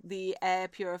 like, the air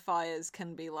purifiers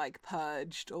can be, like,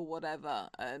 purged or whatever,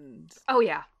 and Oh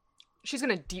yeah, she's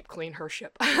gonna deep clean her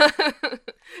ship.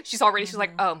 She's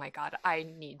like, oh my god, I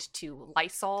need to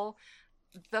Lysol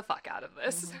the fuck out of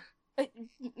this.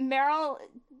 Meryl,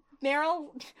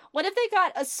 what if they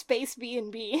got a space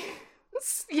B&B?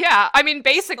 Yeah, I mean,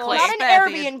 basically. Not an Spare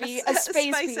Airbnb, a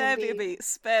space B&B. Airbnb,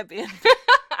 spare B&B.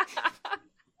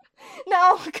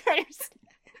 No, Chris.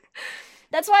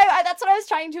 That's what I was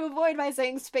trying to avoid by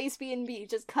saying space B&B.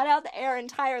 Just cut out the air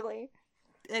entirely.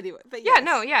 Anyway, but Yeah, yes.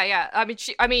 no, yeah.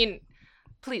 I mean,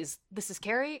 please, this is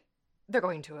Carrie. They're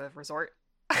going to a resort.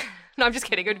 No, I'm just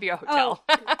kidding. It would be a hotel.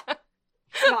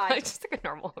 God. Just like a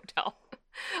normal hotel.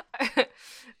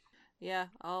 Yeah,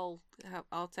 I'll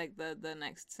take the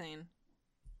next scene,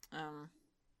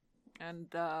 and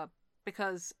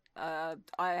because I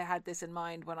had this in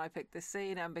mind when I picked this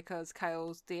scene, and because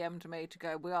Kale's DM'd me to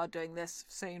go, we are doing this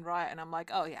scene, right? And I'm like,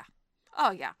 oh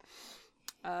yeah.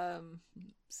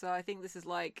 So I think this is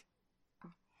like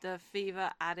the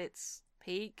fever at its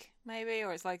peak, maybe,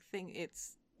 or it's like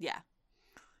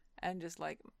and just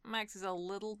like Max is a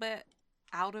little bit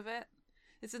out of it.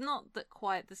 It's not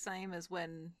quite the same as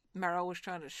when Meryl was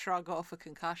trying to shrug off a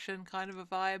concussion kind of a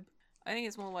vibe. I think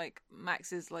it's more like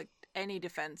Max's, like, any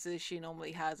defenses she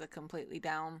normally has are completely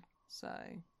down. So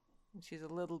she's a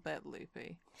little bit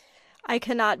loopy. I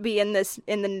cannot be in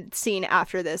the scene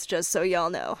after this, just so y'all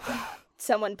know.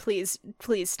 Someone please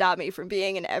stop me from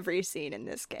being in every scene in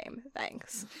this game.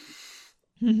 Thanks.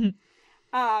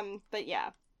 But yeah.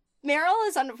 Meryl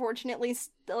is unfortunately,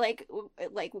 like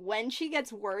when she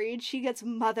gets worried, she gets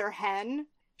mother hen.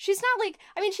 She's not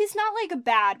like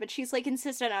bad, but she's like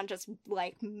insistent on just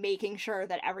like making sure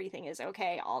that everything is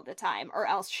okay all the time, or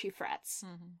else she frets.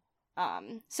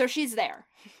 Mm-hmm. So she's there.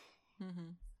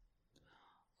 Mm-hmm.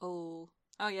 Oh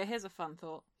yeah, here's a fun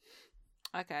thought.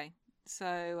 Okay,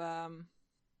 so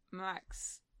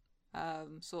Max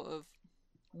sort of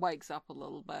wakes up a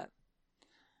little bit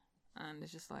and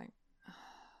is just like,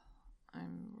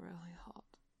 I'm really hot.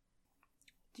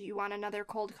 Do you want another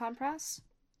cold compress?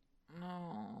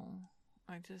 No,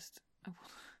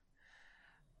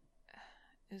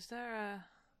 Is there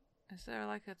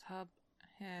like a tub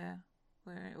here?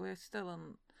 We're still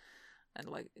on, and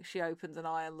like she opens an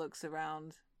eye and looks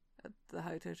around at the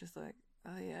hotel, just like,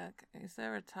 oh yeah, is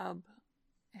there a tub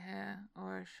here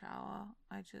or a shower?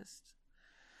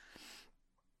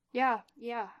 Yeah.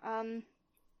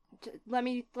 Let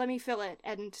me fill it,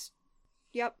 and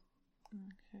yep.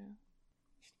 Okay.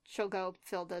 She'll go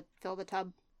fill the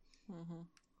tub. Mm-hmm.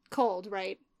 Cold,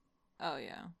 right? Oh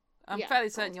yeah. I'm fairly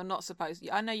certain you're not supposed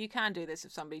to. I know you can do this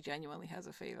if somebody genuinely has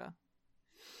a fever.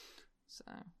 So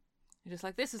you're just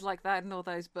like, this is like that in all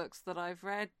those books that I've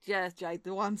read. Yeah, Jade,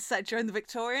 the ones set during the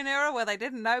Victorian era where they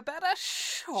didn't know better.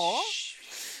 Sure.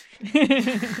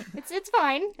 It's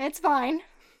fine. It's fine.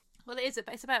 Well, it is.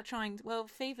 It's about trying. Well,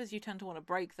 fevers, you tend to want to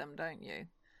break them, don't you?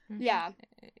 Yeah.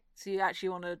 So you actually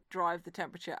want to drive the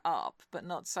temperature up, but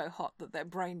not so hot that their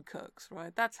brain cooks,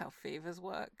 right? That's how fevers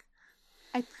work.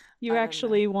 You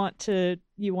actually want to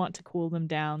cool them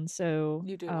down, so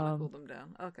You do want to cool them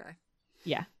down. Okay.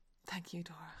 Yeah. Thank you,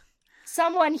 Dora.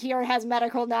 Someone here has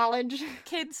medical knowledge.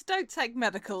 Kids, don't take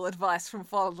medical advice from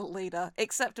Follow the Leader,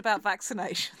 except about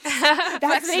vaccinations.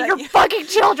 Vaccinate your fucking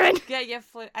children! Get your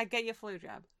flu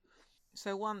jab.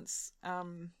 So once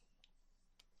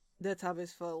the tub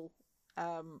is full,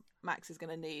 Max is going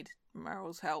to need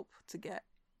Meryl's help to get,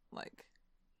 like,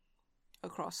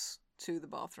 across to the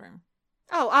bathroom.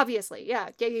 Oh, obviously, yeah.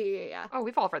 Oh,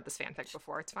 we've all read this fanfic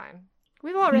before. It's fine.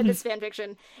 We've all read this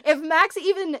fanfiction. If Max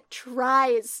even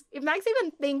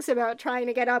thinks about trying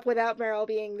to get up without Meryl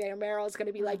being there, Meryl's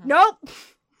gonna be like, nope!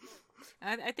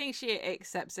 I think she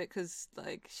accepts it because,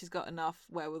 like, she's got enough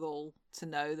wherewithal to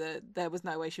know that there was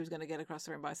no way she was going to get across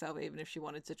the room by herself, even if she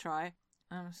wanted to try.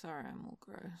 I'm sorry, I'm all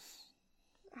gross.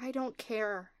 I don't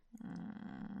care.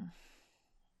 I'm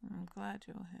glad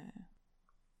you're here.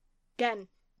 Again,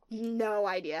 no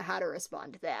idea how to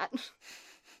respond to that.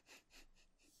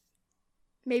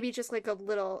 Maybe just like a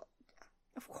little,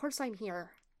 of course I'm here.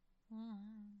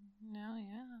 No,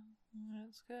 yeah,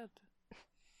 that's good.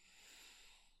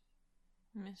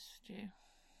 Missed you.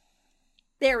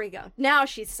 There we go. Now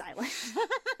she's silent.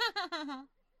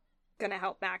 Gonna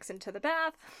help Max into the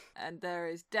bath. And there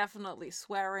is definitely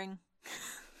swearing.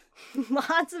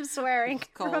 Lots of swearing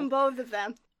Cold. from both of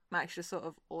them. Max just sort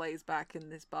of lays back in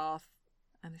this bath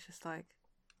and it's just like,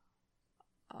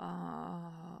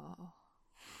 oh,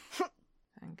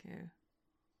 thank you.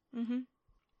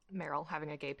 Meryl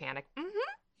having a gay panic.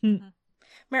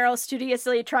 Meryl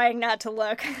studiously trying not to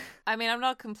look. I mean, I'm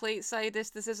not a complete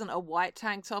sadist. This isn't a white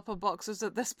tank top or boxers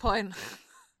at this point.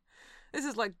 This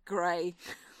is like grey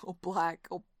or black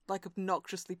or like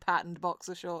obnoxiously patterned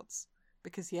boxer shorts.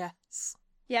 Because yes.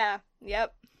 Yeah,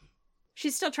 yep.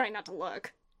 She's still trying not to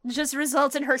look. Just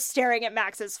results in her staring at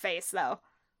Max's face, though.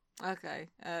 Okay,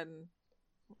 I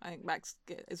think Max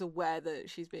is aware that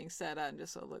she's being stared at and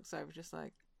just sort of looks over, just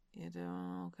like, "You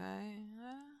doing okay?"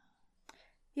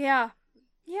 Yeah,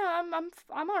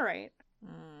 I'm all right.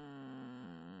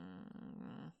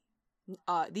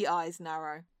 The eyes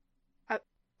narrow.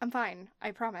 I'm fine.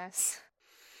 I promise.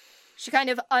 She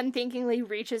kind of unthinkingly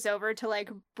reaches over to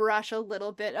like brush a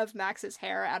little bit of Max's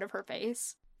hair out of her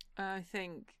face. I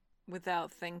think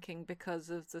without thinking,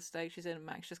 because of the stage she's in,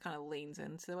 Max just kind of leans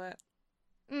into it.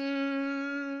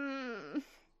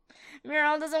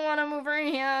 Meryl doesn't want to move her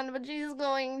hand, but she's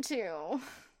going to.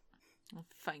 A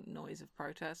faint noise of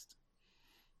protest.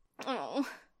 Oh.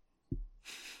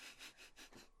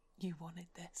 You wanted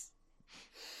this.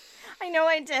 I know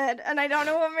I did, and I don't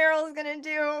know what Meryl's gonna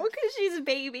do, because she's a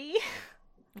baby.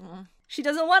 She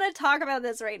doesn't want to talk about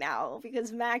this right now,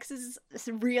 because Max is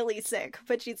really sick,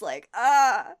 but she's like,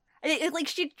 like,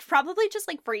 she probably just,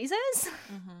 like, freezes.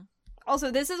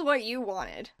 Also, this is what you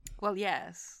wanted. Well,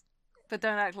 yes. But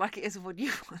don't act like it isn't what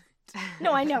you wanted.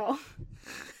 No, I know.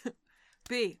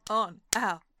 Be on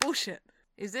our bullshit.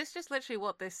 Is this just literally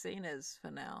what this scene is for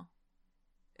now?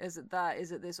 Is it that?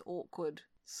 Is it this awkward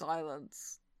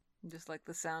silence? Just like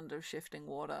the sound of shifting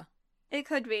water? It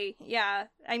could be, yeah.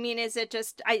 I mean, is it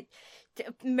just...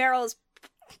 Meryl's,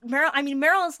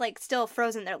 like, still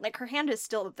frozen there. Like, her hand is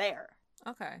still there.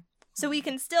 Okay. So we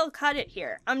can still cut it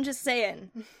here. I'm just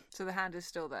saying. So the hand is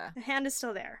still there? The hand is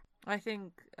still there. I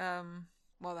think,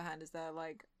 while the hand is there,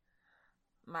 like,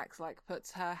 Max, like,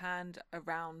 puts her hand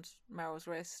around Meryl's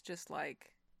wrist, just,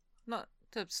 like, not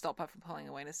to stop her from pulling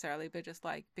away necessarily, but just,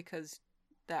 like, because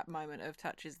that moment of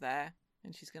touch is there,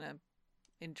 and she's gonna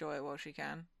enjoy it while she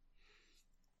can.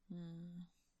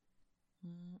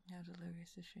 How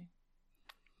delirious is she?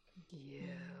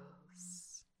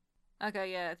 Yes.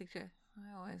 Okay, yeah, I think I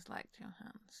always liked your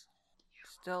hands.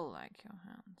 Still like your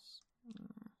hands.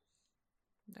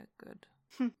 They're good.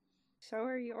 So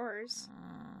are yours.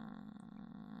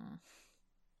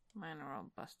 Mine are all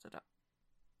busted up.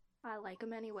 I like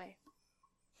them anyway.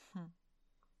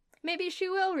 Maybe she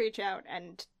will reach out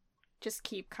and just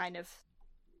keep kind of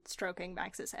stroking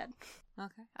Max's head.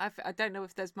 Okay. I don't know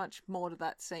if there's much more to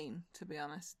that scene, to be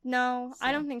honest. No, So-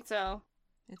 I don't think so.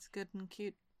 It's good and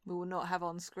cute. We will not have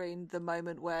on screen the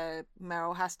moment where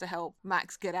Meryl has to help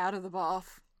Max get out of the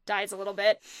bath. Dies a little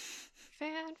bit.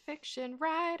 Fan fiction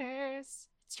writers,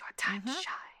 it's your time to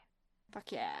shine.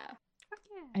 Fuck yeah. Fuck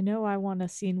yeah. I know I want a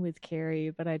scene with Carrie,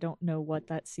 but I don't know what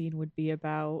that scene would be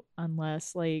about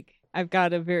unless, like, I've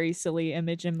got a very silly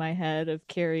image in my head of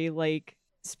Carrie, like,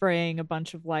 spraying a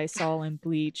bunch of Lysol and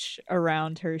bleach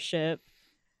around her ship.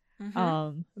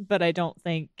 But I don't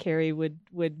think Carrie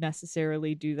would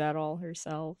necessarily do that all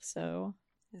herself, so...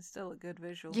 It's still a good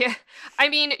visual. Yeah, I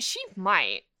mean, she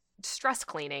might. Stress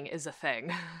cleaning is a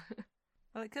thing.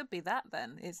 Well, it could be that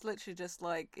then. It's literally just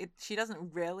like, she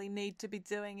doesn't really need to be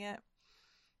doing it.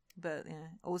 But, yeah.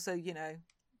 Also, you know,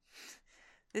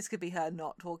 this could be her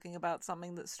not talking about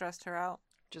something that stressed her out.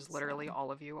 Just literally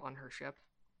all of you on her ship.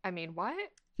 I mean, what?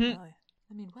 I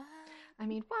mean, what? I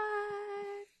mean, what?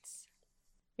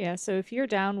 Yeah, so if you're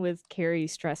down with Carrie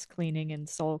stress cleaning and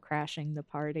soul crashing the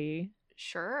party,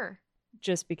 Sure.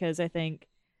 just because I think,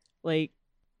 like,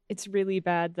 it's really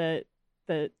bad that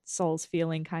Soul's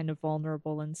feeling kind of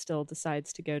vulnerable and still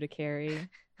decides to go to Carrie,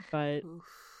 but Oof.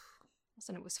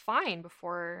 Listen, it was fine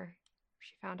before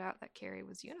she found out that Carrie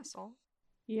was Unisoul.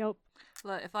 Yep.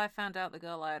 Look, if I found out the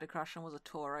girl I had a crush on was a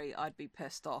Tory, I'd be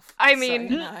pissed off. I mean,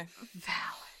 So, you know.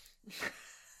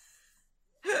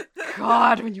 valid.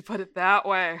 God, when you put it that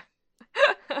way.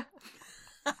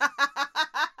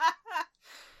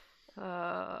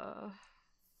 I'm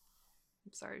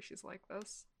sorry she's like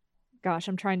this. Gosh,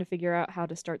 I'm trying to figure out how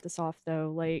to start this off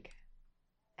though. Like,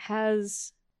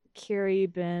 has Carrie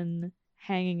been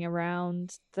hanging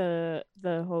around the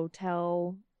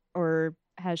hotel, or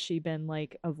has she been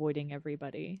like avoiding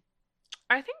everybody?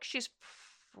 I think she's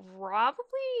probably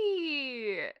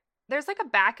there's like a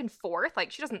back and forth.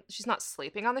 Like she's not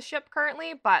sleeping on the ship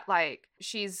currently, but like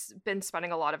she's been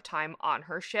spending a lot of time on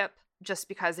her ship just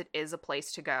because it is a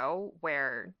place to go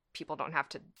where people don't have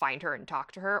to find her and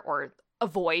talk to her or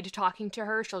avoid talking to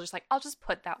her. She'll just like, I'll just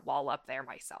put that wall up there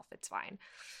myself. It's fine.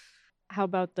 How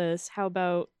about this? How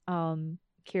about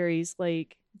Carrie's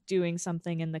like doing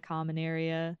something in the common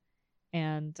area,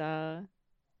 and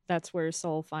that's where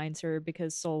Soul finds her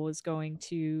because Soul was going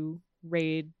to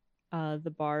raid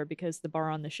the bar because the bar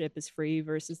on the ship is free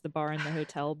versus the bar in the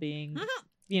hotel being,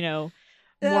 you know,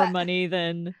 more money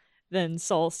than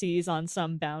Soul sees on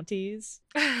some bounties.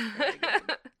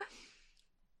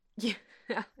 Yeah,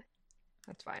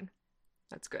 that's fine.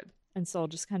 That's good. And Soul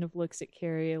just kind of looks at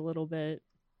Carrie a little bit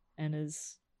and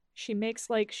she makes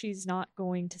like she's not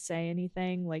going to say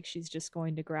anything, like she's just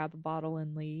going to grab a bottle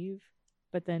and leave.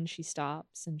 But then she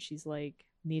stops and she's like,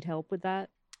 need help with that?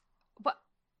 But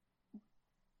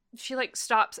she like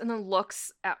stops and then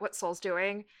looks at what Soul's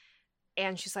doing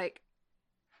and she's like,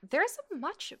 there's a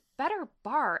much better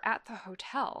bar at the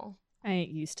hotel. I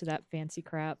ain't used to that fancy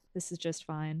crap. This is just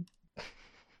fine.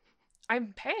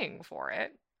 I'm paying for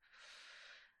it.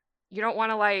 You don't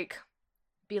want to like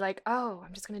be like, oh,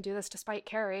 I'm just going to do this to spite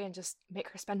Carrie and just make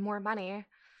her spend more money.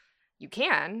 You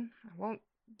can. I won't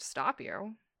stop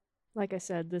you. Like I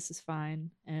said, this is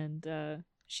fine. And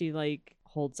she like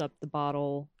holds up the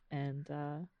bottle and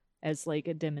as like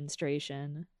a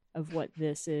demonstration of what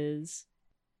this is.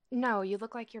 No, you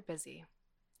look like you're busy.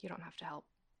 You don't have to help.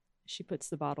 She puts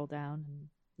the bottle down and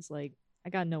is like, I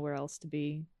got nowhere else to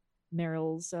be.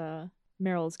 Meryl's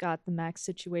got the Max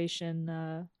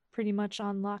situation pretty much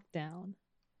on lockdown.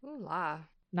 Ooh la.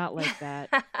 Not like that.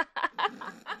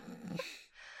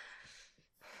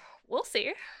 We'll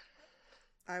see.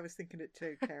 I was thinking it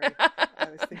too, Carrie. I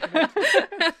was thinking it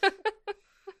too.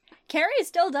 Carrie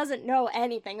still doesn't know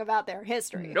anything about their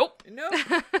history. Nope. Nope.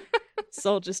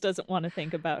 Soul just doesn't want to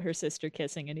think about her sister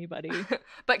kissing anybody.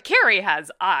 But Carrie has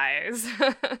eyes.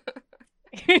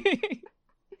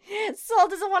 Soul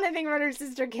doesn't want to think about her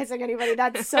sister kissing anybody.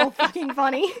 That's so fucking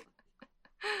funny.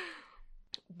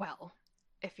 Well,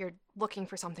 if you're looking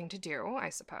for something to do, I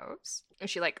suppose. And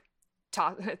she like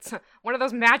it's one of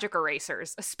those magic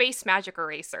erasers, a space magic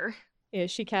eraser. Yeah,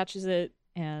 she catches it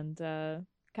and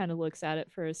kind of looks at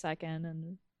it for a second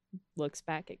and looks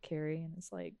back at Carrie and is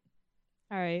like,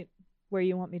 all right, where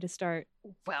you want me to start?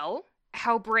 Well,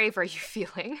 how brave are you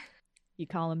feeling? You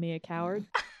calling me a coward?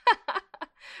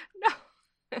 No.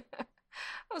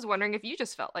 I was wondering if you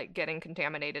just felt like getting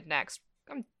contaminated next.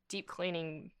 I'm deep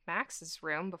cleaning Max's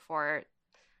room before it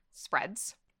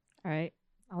spreads. All right,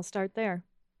 I'll start there.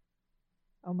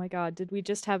 Oh my god, did we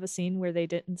just have a scene where they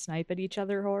didn't snipe at each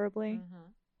other horribly?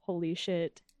 Mm-hmm. Holy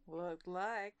shit. Looked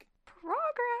like.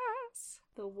 Progress.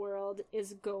 The world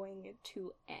is going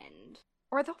to end.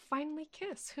 Or they'll finally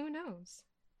kiss. Who knows?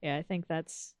 Yeah, I think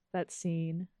that's that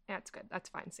scene. That's good. That's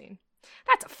a fine scene.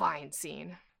 That's a fine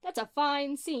scene. That's a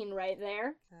fine scene right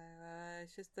there.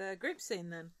 It's just a group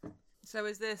scene then. So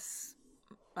is this,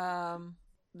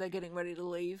 they're getting ready to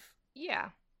leave? Yeah,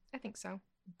 I think so.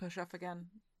 Push off again.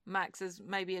 Max is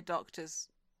maybe a doctor's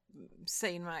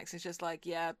seen Max. It's just like,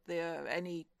 yeah,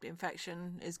 any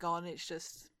infection is gone. It's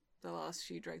just the last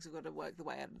few drugs have got to work the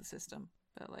way out of the system.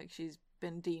 But like, she's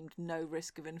been deemed no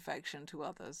risk of infection to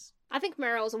others. I think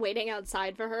Meryl's waiting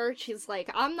outside for her. She's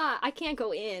like, I can't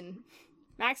go in.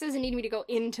 Max doesn't need me to go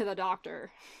into the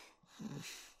doctor.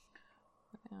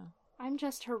 Yeah. I'm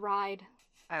just her ride.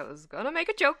 I was gonna make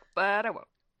a joke, but I won't.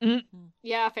 Mm-hmm.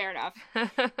 Yeah, fair enough.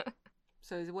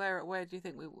 So where do you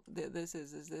think this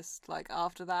is? Is this like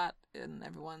after that and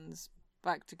everyone's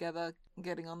back together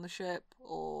getting on the ship?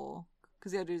 Or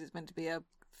because the idea is it's meant to be a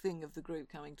thing of the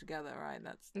group coming together, right?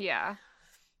 That's Yeah.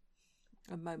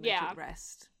 a moment Yeah. of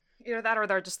rest. Either that or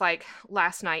they're just like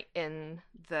last night in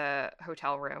the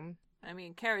hotel room. I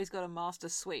mean, Carrie's got a master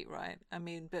suite, right? I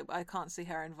mean, but I can't see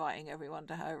her inviting everyone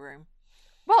to her room.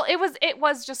 Well,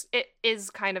 it is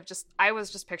kind of just, I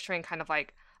was just picturing kind of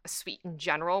like a suite in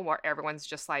general where everyone's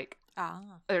just like, Ah.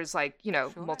 there's like, you know,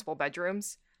 Sure. multiple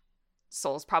bedrooms.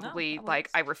 Soul's probably that like,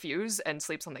 works. I refuse, and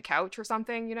sleeps on the couch or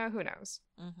something, you know, who knows?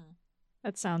 Mm-hmm.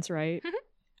 That sounds right.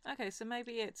 Okay, so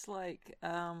maybe it's like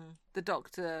the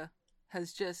doctor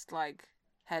has just like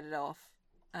headed off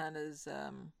and has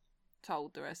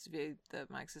told the rest of you that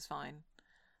Max is fine,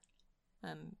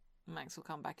 and Max will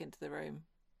come back into the room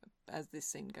as this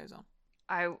scene goes on.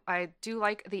 I do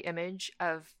like the image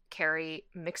of Carrie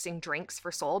mixing drinks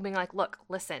for Soul, being like, look,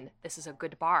 listen, this is a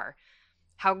good bar.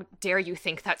 How dare you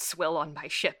think that swill on my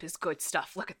ship is good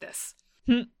stuff? Look at this.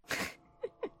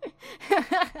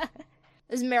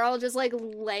 Is Meryl just like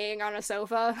laying on a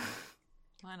sofa?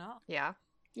 Why not? Yeah.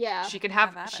 Yeah. She can Have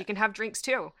have at she it. can have drinks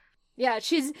too. Yeah,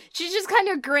 she's just kind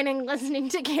of grinning listening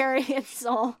to Carrie and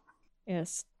Soul.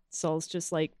 Yes, Soul's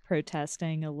just like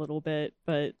protesting a little bit,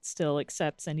 but still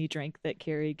accepts any drink that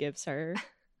Carrie gives her.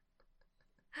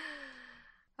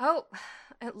 Oh,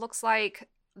 it looks like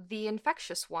the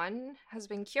infectious one has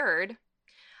been cured.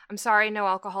 I'm sorry, no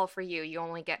alcohol for you. You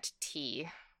only get tea.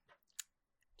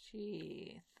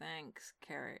 Gee, thanks,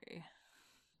 Carrie.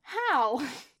 How?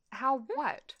 How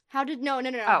what? How did no.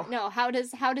 Oh. No, how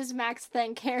does Max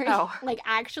thank Carrie? Oh. Like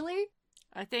actually?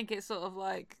 I think it's sort of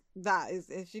like that is.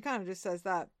 She kind of just says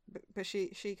that, but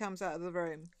she comes out of the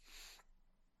room.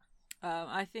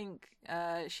 I think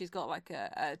she's got like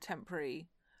a temporary,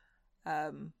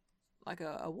 like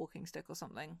a walking stick or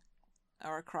something,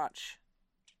 or a crutch,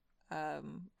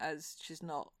 as she's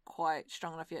not quite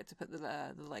strong enough yet to put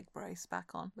the leg brace back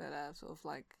on, but sort of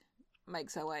like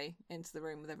makes her way into the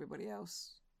room with everybody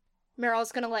else.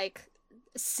 Meryl's gonna like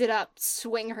sit up,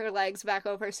 swing her legs back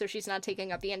over so she's not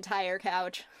taking up the entire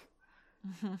couch.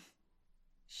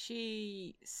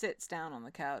 She sits down on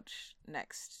the couch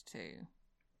next to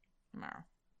Meryl.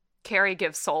 Carrie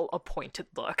gives Soul a pointed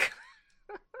look.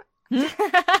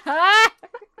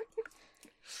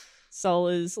 Soul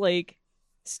is like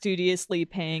studiously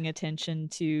paying attention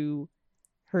to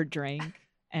her drink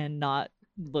and not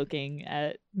looking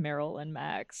at Meryl and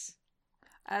Max.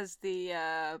 As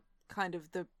the kind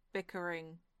of the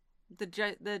bickering, the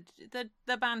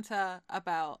banter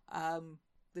about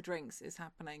the drinks is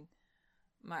happening,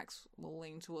 Max will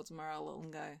lean towards Meryl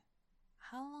and go,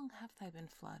 "How long have they been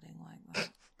flirting like that?"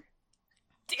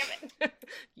 Damn it.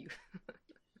 You.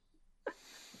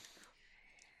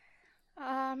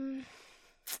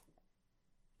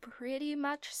 Pretty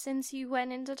much since you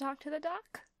went in to talk to the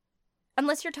doc.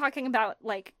 Unless you're talking about,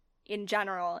 like, in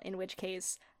general, in which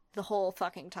case, the whole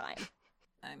fucking time.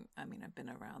 I mean, I've been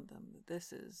around them.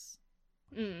 This is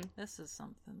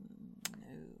something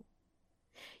new.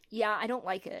 Yeah, I don't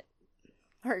like it.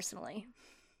 Personally.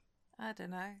 I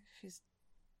don't know. She's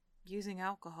using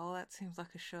alcohol. That seems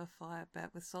like a surefire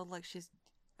bet with Sol. Like she's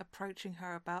approaching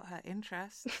her about her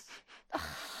interests.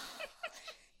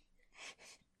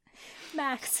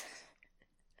 Max,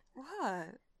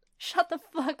 What? shut the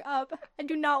fuck up. I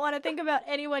do not want to think about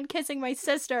anyone kissing my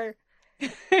sister.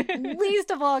 Least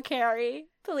of all Carrie.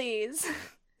 Please.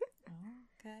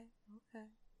 Okay.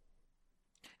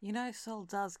 You know, Sol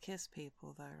does kiss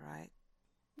people, though, right?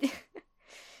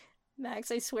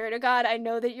 Max, I swear to God, I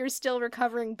know that you're still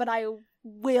recovering, but I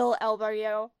will elbow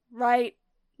you right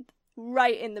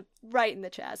in the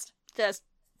chest. Just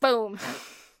boom.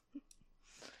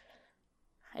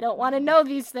 I don't want to know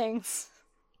these things.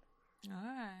 All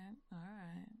right.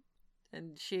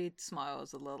 And she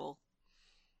smiles a little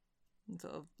and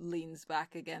sort of leans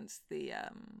back against the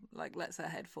like lets her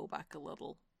head fall back a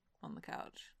little on the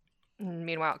couch.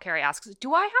 Meanwhile, Carrie asks,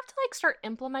 do I have to like start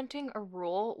implementing a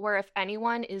rule where if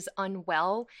anyone is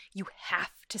unwell, you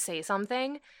have to say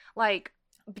something? Like,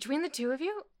 between the two of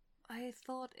you? I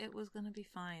thought it was going to be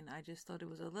fine. I just thought it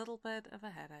was a little bit of a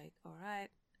headache. All right.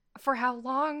 For how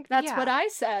long? That's Yeah. what I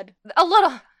said. A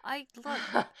little. I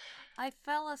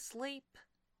fell asleep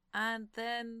and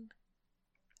then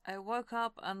I woke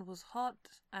up and was hot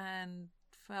and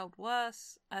felt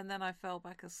worse, and then I fell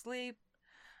back asleep,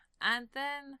 and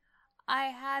then I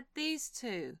had these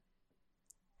two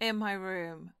in my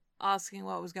room asking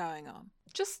what was going on.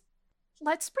 Just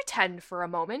let's pretend for a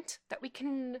moment that we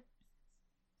can,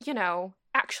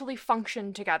 actually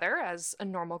function together as a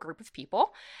normal group of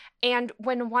people. And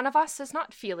when one of us is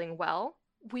not feeling well,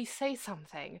 we say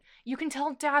something. You can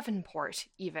tell Davenport,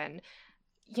 even,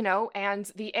 and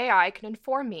the AI can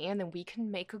inform me, and then we can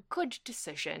make a good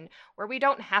decision where we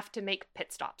don't have to make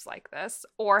pit stops like this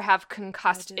or have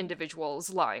concussed individuals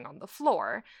lying on the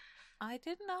floor. I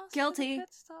didn't ask Guilty. for the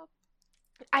pit stop.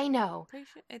 I know.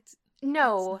 It's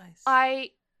No,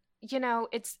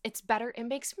 nice. it's better. It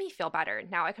makes me feel better.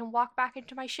 Now I can walk back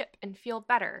into my ship and feel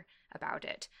better about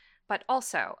it. But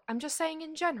also, I'm just saying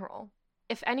in general,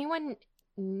 if anyone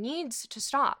needs to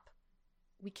stop,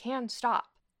 we can stop.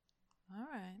 All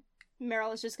right.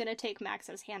 Meryl is just gonna take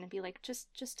Max's hand and be like, just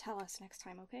tell us next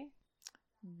time, okay?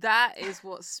 That is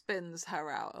what spins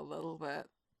her out a little bit.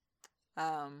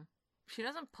 She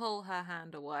doesn't pull her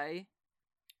hand away.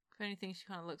 If anything, she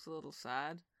kind of looks a little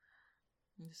sad.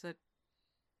 And just said,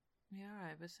 "Yeah,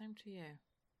 alright, but same to you."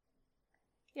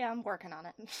 Yeah, I'm working on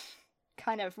it.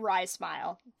 Kind of wry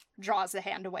smile, draws the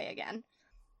hand away again.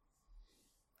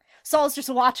 Saul's just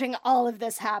watching all of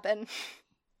this happen.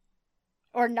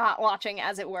 Or not watching,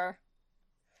 as it were.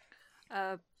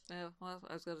 Yeah, well,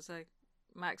 I was going to say,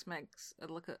 Max makes a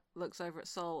looks over at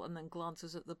Sol and then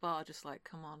glances at the bar, just like,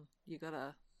 "Come on, you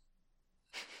gotta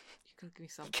give me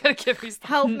something. Gotta give me something.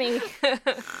 Help me. Give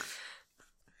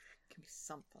me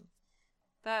something."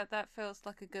 That feels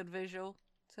like a good visual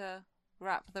to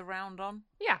wrap the round on.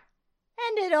 Yeah.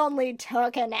 And it only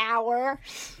took an hour.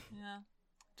 Yeah.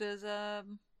 Does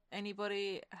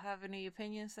anybody have any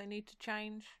opinions they need to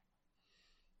change?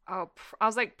 Oh, I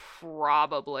was like,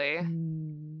 probably.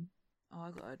 Oh, I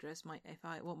gotta address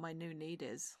what my new need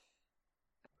is.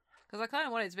 Because I kind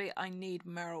of want it to be, I need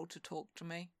Meryl to talk to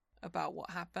me about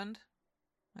what happened.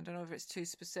 I don't know if it's too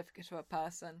specific to a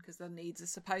person, because the needs are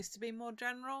supposed to be more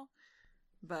general.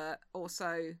 But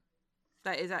also,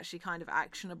 that is actually kind of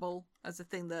actionable as a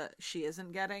thing that she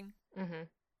isn't getting. Mm-hmm.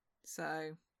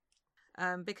 So,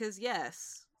 because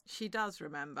yes, she does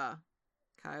remember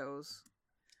Kyle's.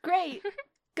 Great.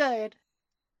 Good.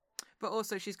 But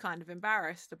also she's kind of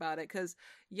embarrassed about it because,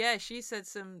 yeah, she said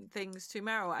some things to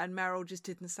Meryl and Meryl just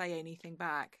didn't say anything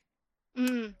back.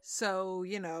 Mm. So,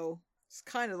 it's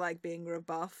kind of like being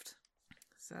rebuffed.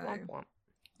 So, Womp womp.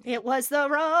 It was the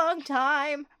wrong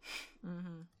time.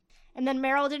 mm-hmm. And then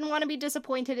Meryl didn't want to be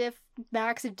disappointed if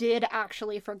Max did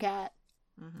actually forget.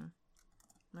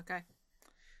 Mm-hmm. Okay.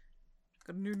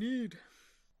 Got a new need.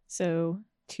 So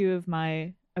 2 of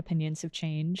my opinions have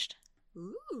changed.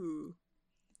 Ooh.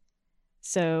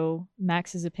 So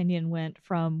Max's opinion went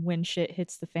from when shit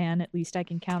hits the fan, at least I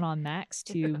can count on Max,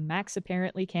 to Max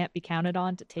apparently can't be counted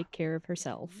on to take care of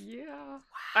herself. Yeah.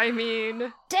 I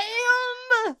mean...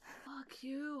 Damn! Fuck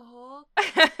you, Hawk.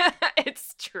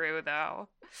 It's true, though.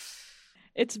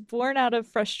 It's born out of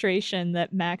frustration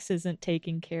that Max isn't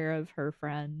taking care of her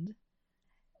friend.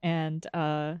 And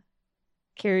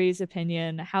Carrie's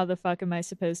opinion, how the fuck am I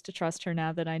supposed to trust her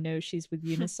now that I know she's with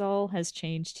Unisol, has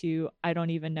changed to I don't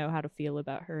even know how to feel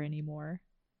about her anymore.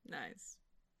 Nice.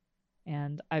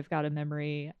 And I've got a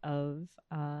memory of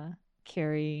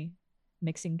Carrie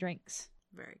mixing drinks.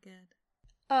 Very good.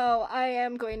 Oh, I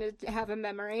am going to have a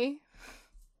memory.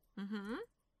 Mm-hmm.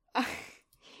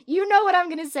 You know what I'm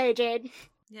going to say, Jade.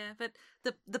 Yeah, but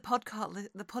the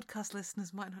podcast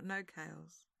listeners might not know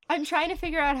Chaos. I'm trying to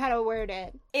figure out how to word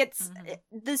it. It's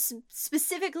this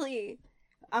specifically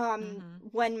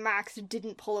when Max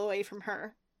didn't pull away from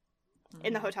her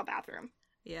in the hotel bathroom.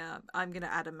 Yeah, I'm going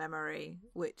to add a memory,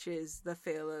 which is the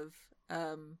feel of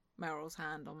Meryl's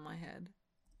hand on my head.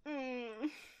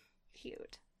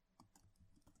 Cute.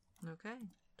 Okay.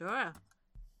 Dora.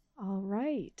 All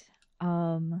right.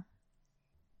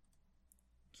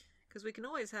 Because we can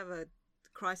always have a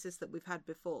crisis that we've had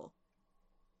before.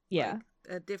 Yeah. Like,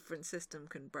 a different system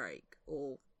can break,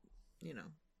 or,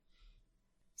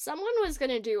 Someone was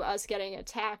going to do us getting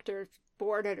attacked or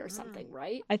boarded or something,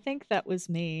 right? I think that was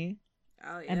me.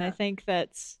 Oh, yeah. And I think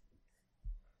that's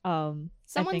Someone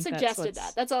suggested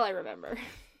that. That's all I remember.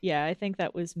 Yeah, I think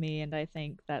that was me, and I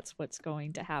think that's what's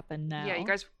going to happen now. Yeah, you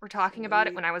guys were talking about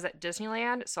it when I was at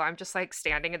Disneyland, so I'm just like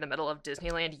standing in the middle of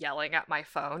Disneyland yelling at my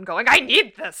phone, going, I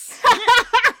need this!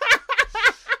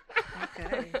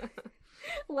 Okay.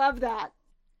 Love that.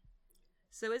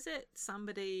 So is it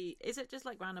just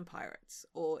like random pirates?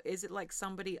 Or is it like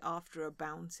somebody after a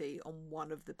bounty on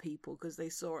one of the people because they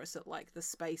saw us at like the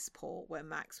spaceport where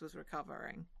Max was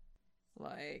recovering?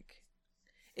 Like,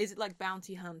 is it like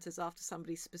bounty hunters after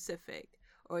somebody specific?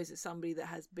 Or is it somebody that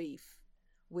has beef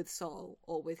with Sol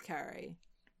or with Carrie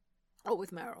or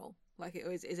with Meryl? Like,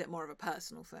 is it more of a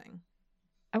personal thing?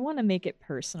 I want to make it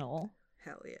personal.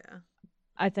 Hell yeah.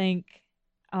 I think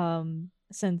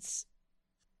since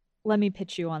let me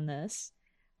pitch you on this.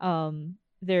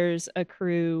 There's a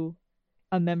crew,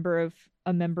 a member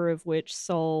of which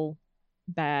Sol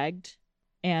bagged,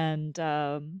 and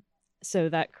so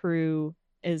that crew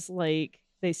is like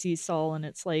they see Sol and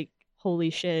it's like, holy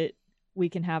shit, we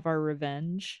can have our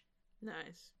revenge.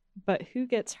 Nice. But who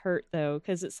gets hurt though?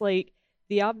 Because it's like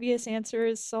the obvious answer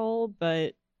is Sol,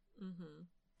 but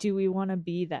do we want to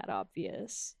be that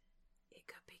obvious? It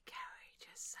could be Carrie,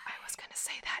 just saying. I was gonna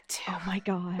say that too. Oh my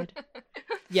god.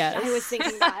 Yes. I was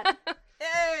thinking that.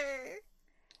 Yay!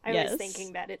 I Yes. was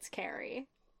thinking that it's Carrie.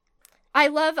 I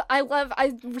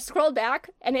scrolled back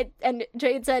and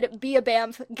Jade said, "Be a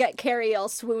Bamf, get Carrie El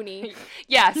Swoony."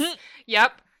 Yes.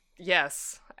 Yep.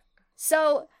 Yes.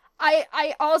 So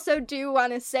I also do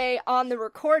want to say on the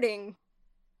recording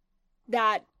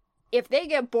that if they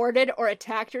get boarded or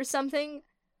attacked or something,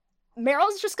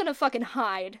 Meryl's just gonna fucking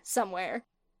hide somewhere.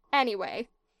 Anyway.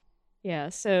 Yeah,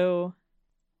 so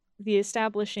the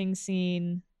establishing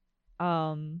scene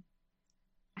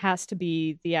has to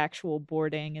be the actual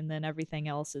boarding, and then everything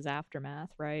else is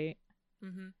aftermath, right?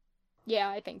 Mm-hmm. Yeah,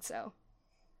 I think so.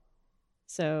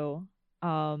 So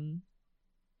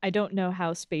I don't know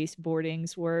how space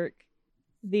boardings work.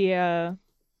 The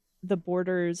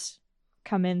boarders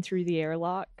come in through the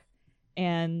airlock,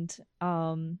 and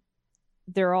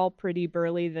they're all pretty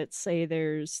burly. That say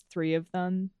there's 3 of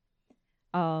them.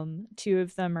 2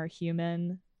 of them are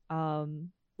human.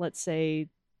 Let's say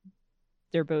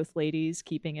they're both ladies,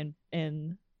 keeping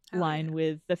in Hell line yeah.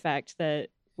 with the fact that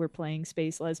we're playing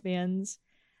space lesbians.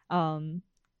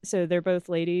 So they're both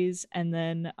ladies, and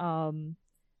then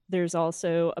there's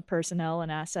also a personnel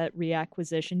and asset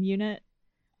reacquisition unit,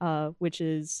 which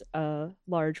is a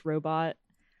large robot.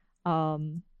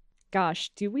 Gosh,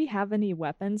 do we have any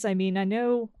weapons? I mean, I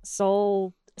know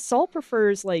Sol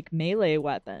prefers like melee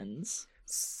weapons.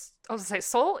 I was gonna say,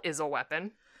 Soul is a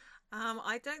weapon.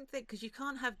 I don't think, because you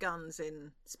can't have guns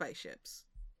in spaceships,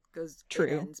 because it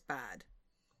True. ends bad.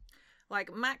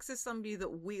 Like, Max is somebody that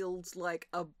wields like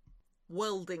a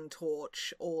welding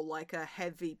torch or like a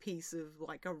heavy piece of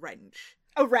like a wrench.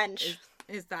 A wrench.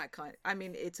 Is that kind? I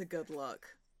mean, it's a good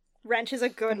look. Wrench is a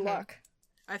good Mhm. look.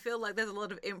 I feel like there's a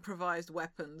lot of improvised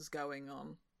weapons going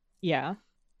on, Yeah.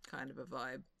 kind of a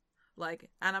vibe.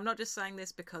 Like, and I'm not just saying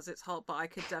this because it's hot, but I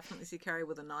could definitely see Carrie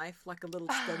with a knife, like a little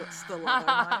stiletto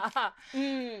knife.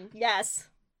 Yes.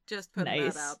 Just putting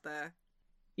Nice. that out there.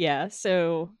 Yeah,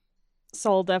 so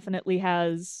Sol definitely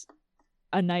has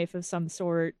a knife of some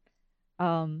sort.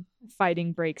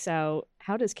 Fighting breaks out.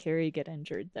 How does Carrie get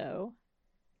injured though?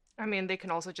 I mean, they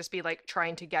can also just be like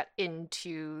trying to get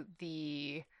into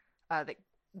the Oh,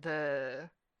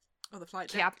 the flight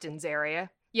deck. captain's area.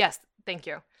 Yes, thank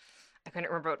you. I couldn't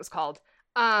remember what it was called.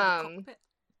 Or the cockpit.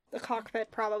 The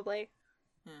cockpit, probably.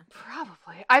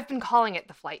 Probably. I've been calling it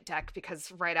the flight deck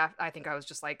because right after, I think I was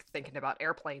just like thinking about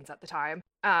airplanes at the time.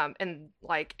 And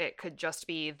like it could just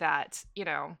be that, you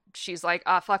know, she's like,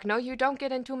 "Ah, fuck, no, you don't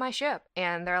get into my ship."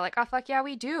 And they're like, "Ah, fuck, yeah,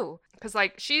 we do." Because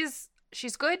like she's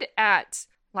good at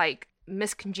like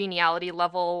miscongeniality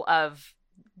level of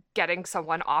getting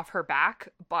someone off her back,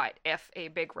 but if a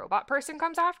big robot person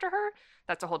comes after her,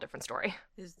 that's a whole different story.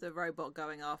 Is the robot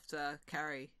going after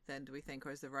Carrie then, do we think,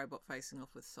 or is the robot facing off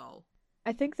with Sol?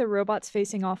 I think the robot's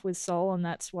facing off with Sol, and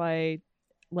that's why,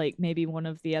 like, maybe one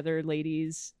of the other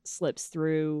ladies slips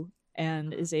through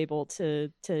and is able to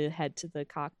head to the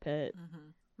cockpit.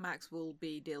 Mm-hmm. Max will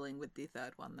be dealing with the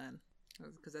third one then,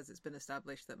 because as it's been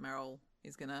established that Meryl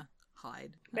is gonna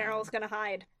hide. Meryl's gonna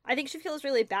hide. I think she feels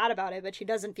really bad about it, but she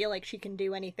doesn't feel like she can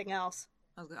do anything else.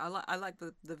 I like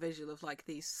the visual of like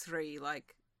these 3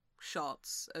 like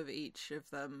shots of each of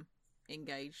them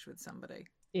engaged with somebody.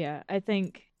 Yeah, I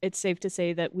think it's safe to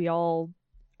say that we all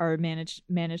are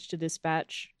managed to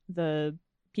dispatch the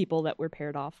people that we're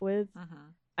paired off with. Mm-hmm.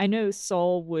 I know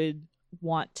Sol would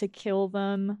want to kill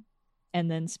them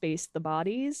and then space the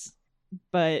bodies,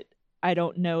 but I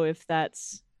don't know if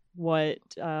that's what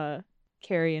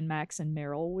Carrie and Max and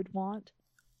Meryl would want.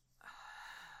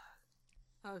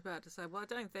 I was about to say, well, I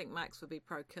don't think Max would be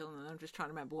pro-killing, and I'm just trying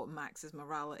to remember what Max's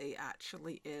morality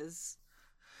actually is.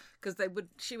 Because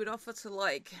she would offer to,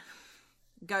 like,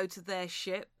 go to their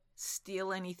ship,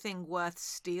 steal anything worth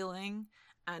stealing,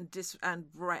 and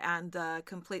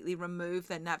completely remove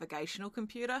their navigational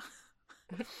computer.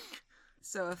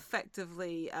 So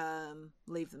effectively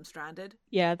leave them stranded.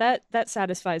 Yeah, that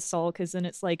satisfies Sol, because then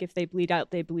it's like if they bleed out,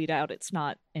 they bleed out. It's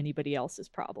not anybody else's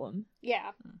problem.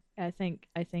 Yeah. I think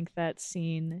that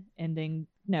scene ending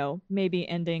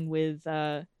with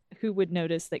who would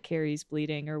notice that Carrie's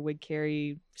bleeding, or would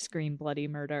Carrie scream bloody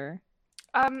murder?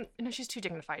 No, she's too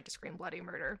dignified to scream bloody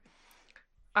murder.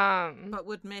 But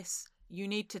would Miss, you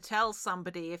need to tell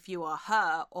somebody if you are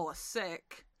hurt or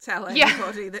sick, tell Yeah.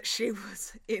 anybody that she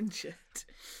was injured?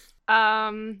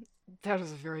 That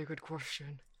is a very good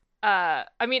question. I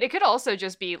mean, it could also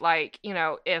just be like, you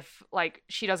know, if like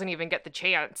she doesn't even get the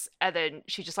chance and then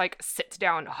she just like sits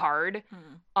down hard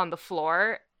on the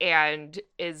floor and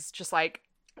is just like,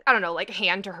 I don't know, like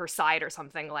hand to her side or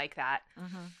something like that.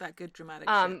 Mm-hmm. That good dramatic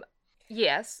shit.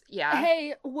 Yes, yeah.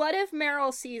 Hey, what if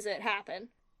Meryl sees it happen?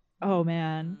 Oh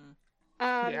man.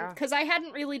 Yeah. Because I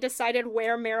hadn't really decided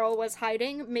where Meryl was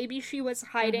hiding. Maybe she was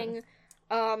hiding.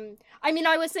 I mean,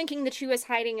 I was thinking that she was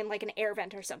hiding in like an air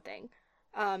vent or something.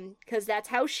 Because that's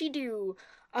how she do.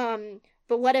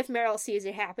 But what if Meryl sees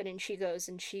it happen and she goes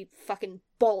and she fucking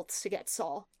bolts to get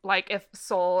Saul? Like if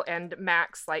Sol and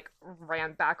Max like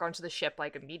ran back onto the ship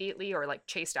like immediately, or like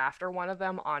chased after one of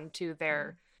them onto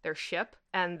their ship,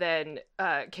 and then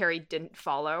Carrie didn't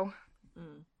follow.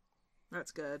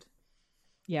 That's good.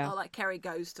 Yeah. Oh, like Carrie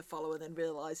goes to follow and then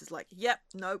realizes, like, yep,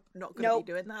 nope, not going to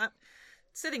be doing that.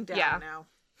 Sitting down now.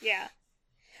 Yeah.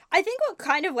 I think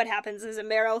what happens is that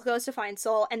Meryl goes to find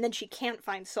Saul, and then she can't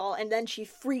find Saul, and then she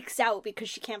freaks out because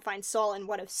she can't find Saul, and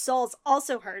what if Saul's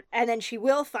also hurt? And then she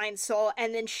will find Saul,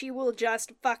 and then she will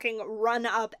just fucking run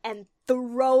up and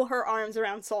throw her arms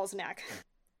around Saul's neck.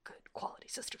 Good quality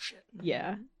sister shit.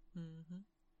 Yeah.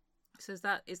 So is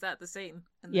that the scene?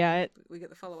 And Yeah, then we get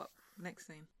the follow-up next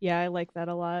scene. Yeah, I like that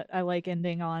a lot. I like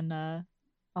ending on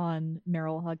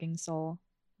Meryl hugging Saul.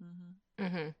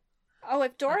 Oh,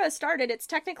 if Dora started, it's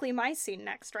technically my scene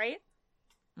next, right?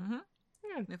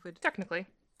 If we'd Technically.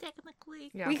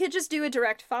 Yeah. We could just do a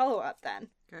direct follow-up then.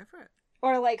 go for it.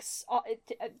 Or like, I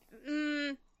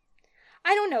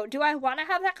don't know. Do I want to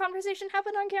have that conversation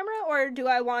happen on camera, or do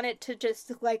I want it to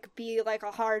just like be like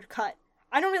a hard cut?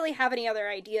 I don't really have any other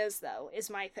ideas though, is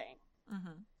my thing.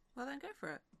 Well, then go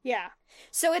for it. Yeah.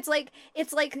 So it's like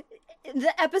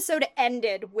the episode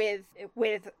ended with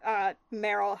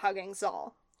Meryl hugging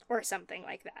Saul or something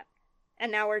like that.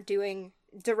 And now we're doing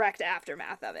direct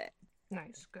aftermath of it.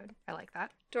 Nice. Good. I like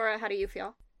that. Dora, how do you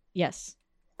feel? Yes.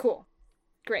 Cool.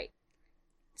 Great.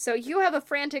 So you have a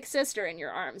frantic sister in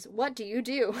your arms. What do you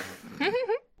do?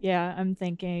 Yeah, I'm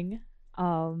thinking.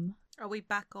 Are we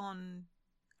back on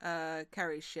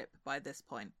Carrie's ship by this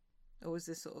point? Or was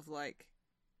this sort of like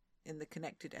in the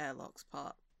connected airlocks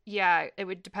part? Yeah, it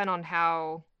would depend on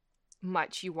how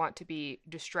much you want to be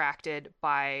distracted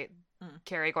by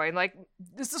Carrie going like,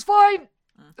 "This is fine.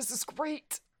 This is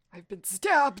great. I've been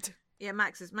stabbed." Yeah,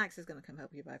 Max is going to come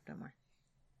help you both. Don't worry.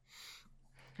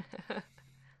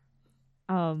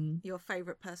 Your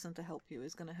favorite person to help you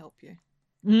is going to help you.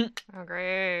 Oh,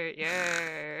 great.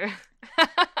 Yay.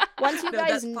 Once you No,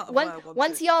 guys, that's part of what I wanted.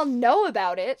 once y'all know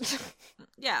about it.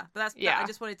 Yeah, but that's Yeah. I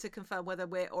just wanted to confirm whether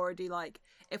we're already like,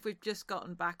 if we've just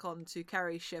gotten back onto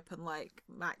Carrie's ship and like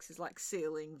Max is like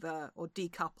sealing or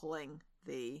decoupling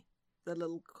the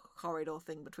little corridor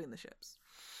thing between the ships.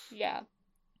 Yeah.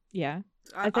 Yeah.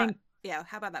 I think yeah.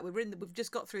 How about that? We've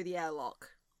just got through the airlock,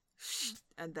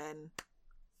 and then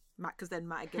because then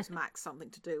Matt gives Max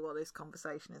something to do while this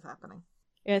conversation is happening.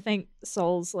 I think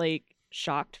Saul's like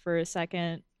shocked for a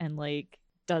second and like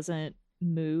doesn't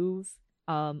move,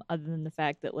 other than the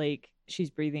fact that like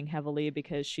she's breathing heavily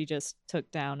because she just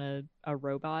took down a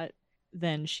robot.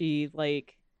 Then she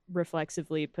like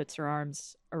reflexively puts her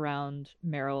arms around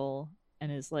Meryl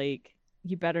and is like,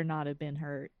 "You better not have been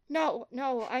hurt." I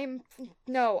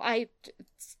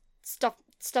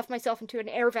stuffed myself into an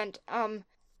air vent.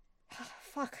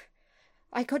 Fuck.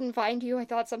 I couldn't find you. I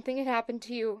thought something had happened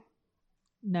to you.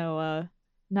 No,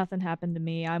 nothing happened to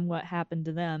me. I'm what happened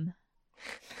to them.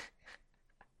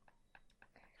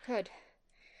 Good.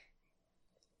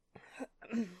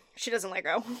 She doesn't let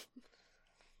go.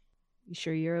 You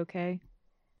sure you're okay?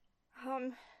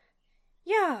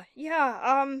 Yeah.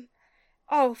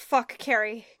 Oh, fuck,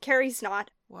 Carrie. Carrie's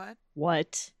not.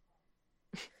 What?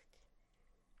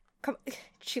 Come,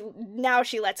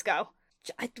 she lets go.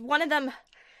 One of them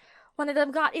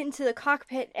got into the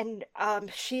cockpit, and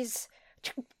she's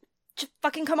just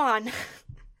fucking come on.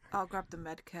 I'll grab the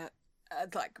med kit.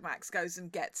 Like Max goes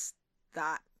and gets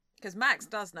that because Max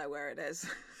does know where it is.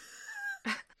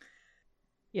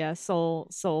 Yeah,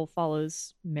 Soul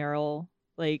follows Meryl.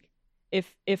 Like,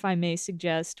 if I may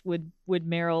suggest, would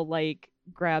Meryl like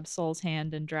grab Soul's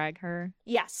hand and drag her?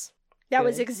 Yes, that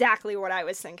was Good. exactly what I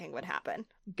was thinking would happen.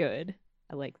 Good.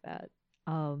 I like that.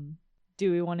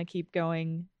 Do we want to keep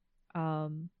going, or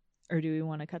do we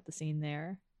want to cut the scene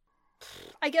there?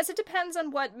 I guess it depends on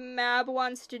what Mab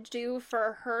wants to do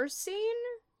for her scene.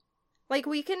 Like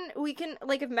we can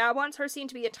like if Mab wants her scene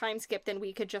to be a time skip, then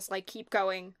we could just like keep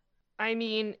going. I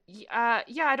mean, yeah,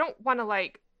 I don't want to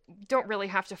don't really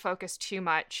have to focus too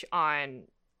much on,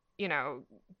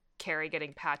 Carrie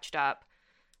getting patched up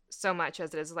so much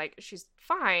as it is like, she's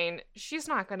fine. She's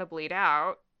not going to bleed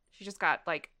out. She just got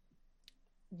A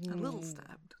little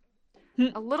stabbed.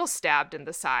 a little stabbed in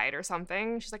the side or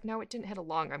something. She's like, no, it didn't hit a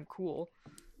lung. I'm cool.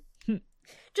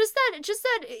 Just that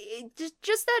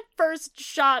first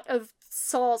shot of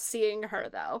Saul seeing her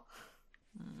though.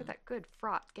 For that good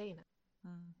fraught gayness.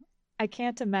 I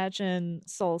can't imagine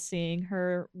Soul seeing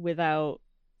her without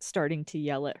starting to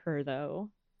yell at her, though.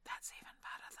 That's even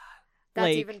better, though. That's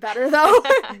Like- even better,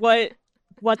 though.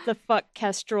 What the fuck,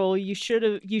 Kestrel? You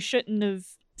shouldn't have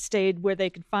stayed where they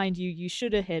could find you. You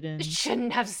should have hidden.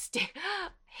 Shouldn't have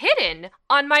hidden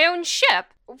on my own ship.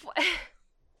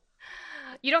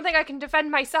 You don't think I can defend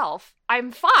myself?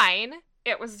 I'm fine.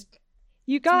 It was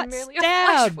You got merely a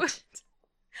flesh stabbed. wound.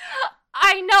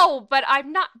 I know, but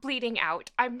I'm not bleeding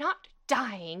out. I'm not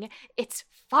dying. It's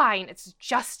fine. It's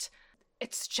just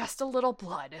a little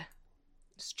blood.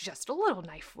 It's just a little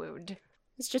knife wound.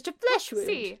 It's just a flesh wound.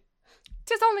 See,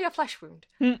 'tis only a flesh wound.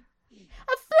 A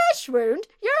flesh wound?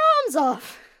 Your arm's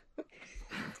off.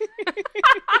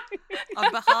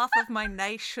 On behalf of my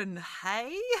nation,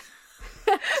 hey?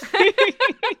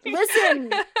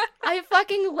 Listen, I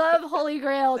fucking love Holy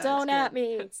Grail. That's Don't good. at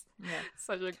me. It's Yeah.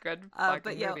 such a good But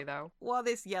fucking yeah, movie, though. while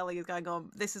this yelling is going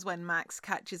on, this is when Max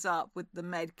catches up with the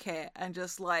med kit and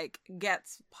just like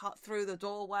gets through the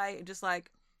doorway and just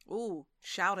like, ooh,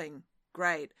 shouting,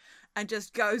 great, and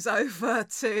just goes over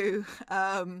to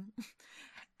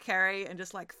Kerry and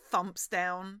just like thumps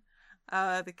down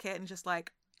the kit and just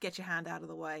like, get your hand out of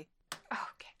the way.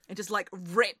 Okay. And just like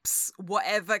rips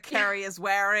whatever Kerry is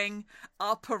wearing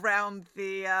up around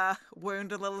the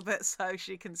wound a little bit so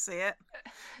she can see it.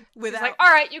 He's like, all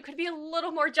right, you could be a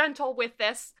little more gentle with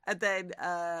this. And then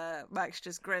Max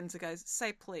just grins and goes,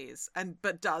 "Say please,"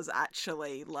 but does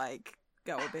actually like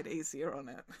go a bit easier on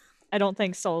it. I don't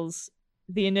think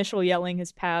the initial yelling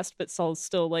has passed, but Saul's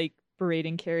still like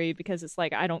berating Carrie because it's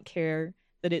like, I don't care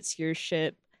that it's your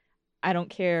ship. I don't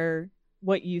care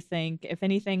what you think. If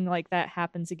anything like that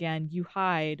happens again, you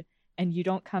hide and you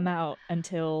don't come out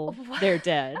until they're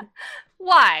dead.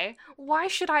 Why? Why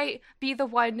should I be the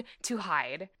one to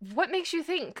hide? What makes you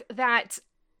think that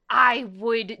I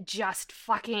would just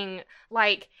fucking,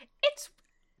 like,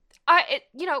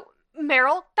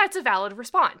 Meryl, that's a valid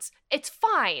response. It's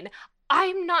fine.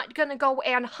 I'm not gonna go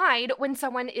and hide when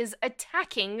someone is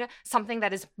attacking something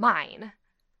that is mine.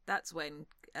 That's when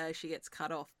she gets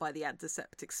cut off by the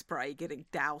antiseptic spray getting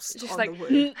doused Just on like, the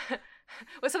wound.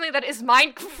 with something that is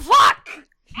mine. Fuck!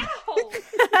 Ow!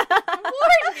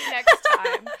 Warn me next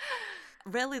time.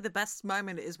 Really, the best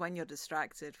moment is when you're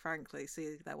distracted, frankly.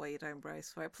 See, that way you don't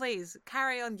brace for it. Please,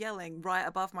 carry on yelling right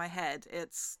above my head.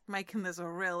 It's making this a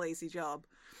real easy job.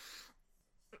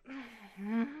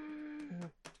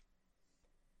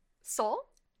 Soul,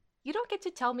 you don't get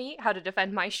to tell me how to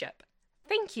defend my ship.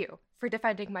 Thank you for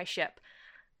defending my ship.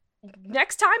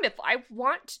 Next time, if I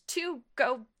want to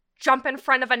go jump in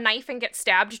front of a knife and get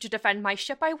stabbed to defend my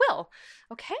ship, I will.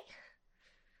 Okay?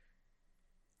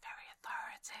 Very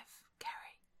authoritative,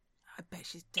 Carrie. I bet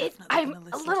she's definitely I'm going to a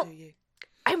listen little- to you.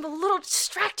 I'm a little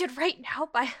distracted right now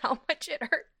by how much it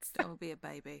hurts. Don't be a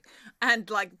baby. And,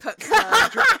 like, puts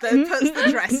the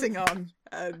dressing on,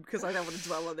 because I don't want to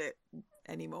dwell on it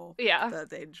anymore. Yeah.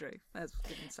 The injury. That's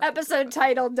something Episode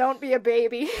title, Don't Be a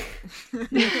Baby.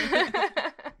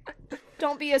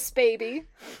 Don't be a spaby.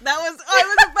 I was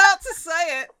about to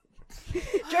say it.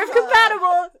 Drip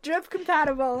compatible. Drip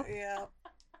compatible. Yeah.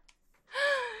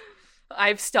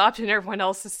 I've stopped and everyone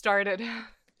else has started.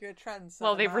 You're a trendsetter.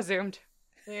 Well, they've now. resumed.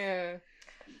 Yeah.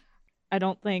 I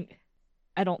don't think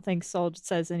Saul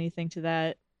says anything to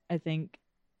that. I think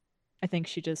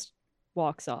she just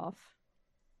walks off.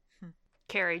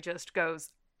 Carrie just goes,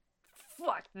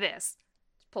 fuck this.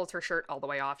 Pulls her shirt all the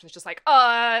way off. And is just like,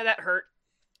 that hurt.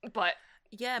 But,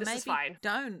 Yeah, This maybe is fine.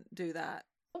 don't do that.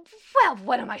 well,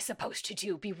 what am I supposed to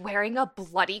do? Be wearing a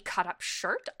bloody cut-up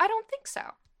shirt? I don't think so.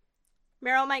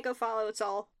 Meryl might go follow its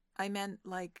all. I meant,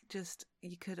 like, just,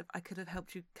 I could have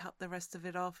helped you cut the rest of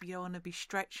it off. You don't want to be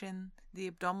stretching the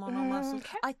abdominal muscle.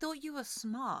 Okay. I thought you were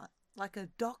smart, like a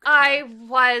doctor.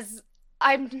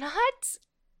 I'm not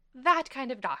that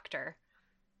kind of doctor.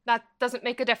 That doesn't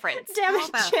make a difference. Damn How it,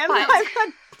 about- Jim. but- I'm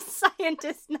a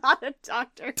scientist, not a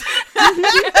doctor. Damn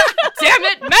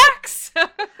it, Max!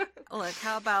 Look,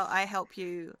 how about I help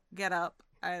you get up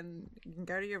and you can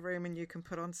go to your room and you can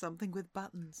put on something with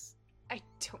buttons. I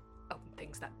don't own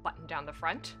things that button down the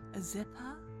front. A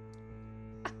zipper?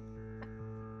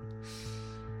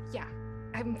 Yeah,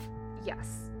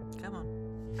 yes. Come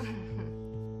on.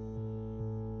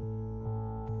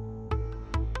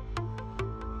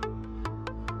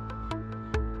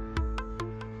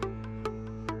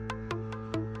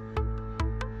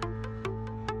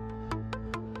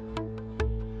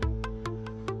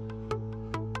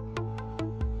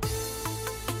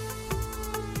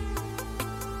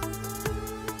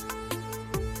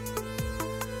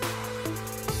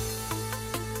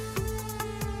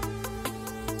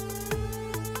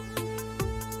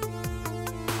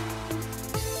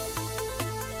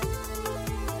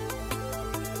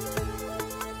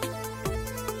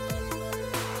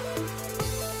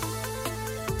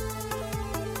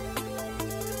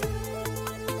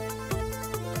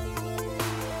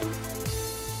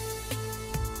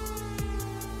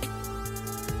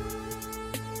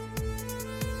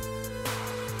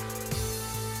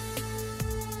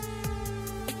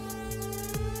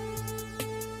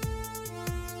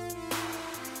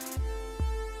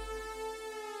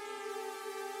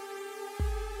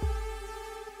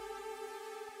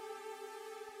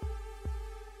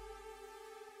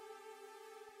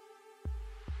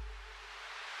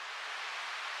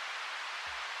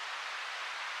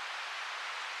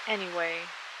 Anyway,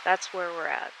 that's where we're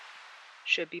at.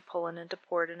 Should be pulling into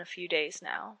port in a few days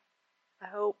now. I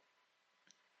hope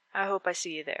I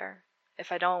see you there.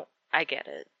 If I don't, I get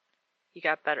it. You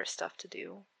got better stuff to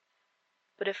do.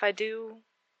 But if I do,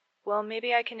 well,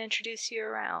 maybe I can introduce you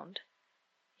around.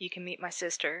 You can meet my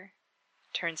sister.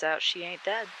 Turns out she ain't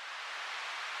dead.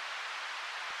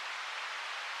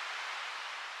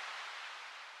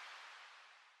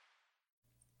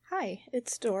 Hi,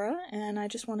 it's Dora, and I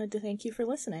just wanted to thank you for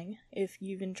listening. If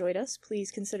you've enjoyed us, please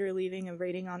consider leaving a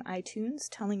rating on iTunes,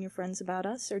 telling your friends about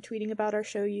us, or tweeting about our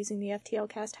show using the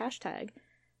FTLcast hashtag.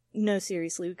 No,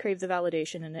 seriously, we crave the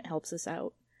validation and it helps us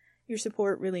out. Your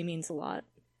support really means a lot.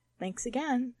 Thanks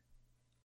again!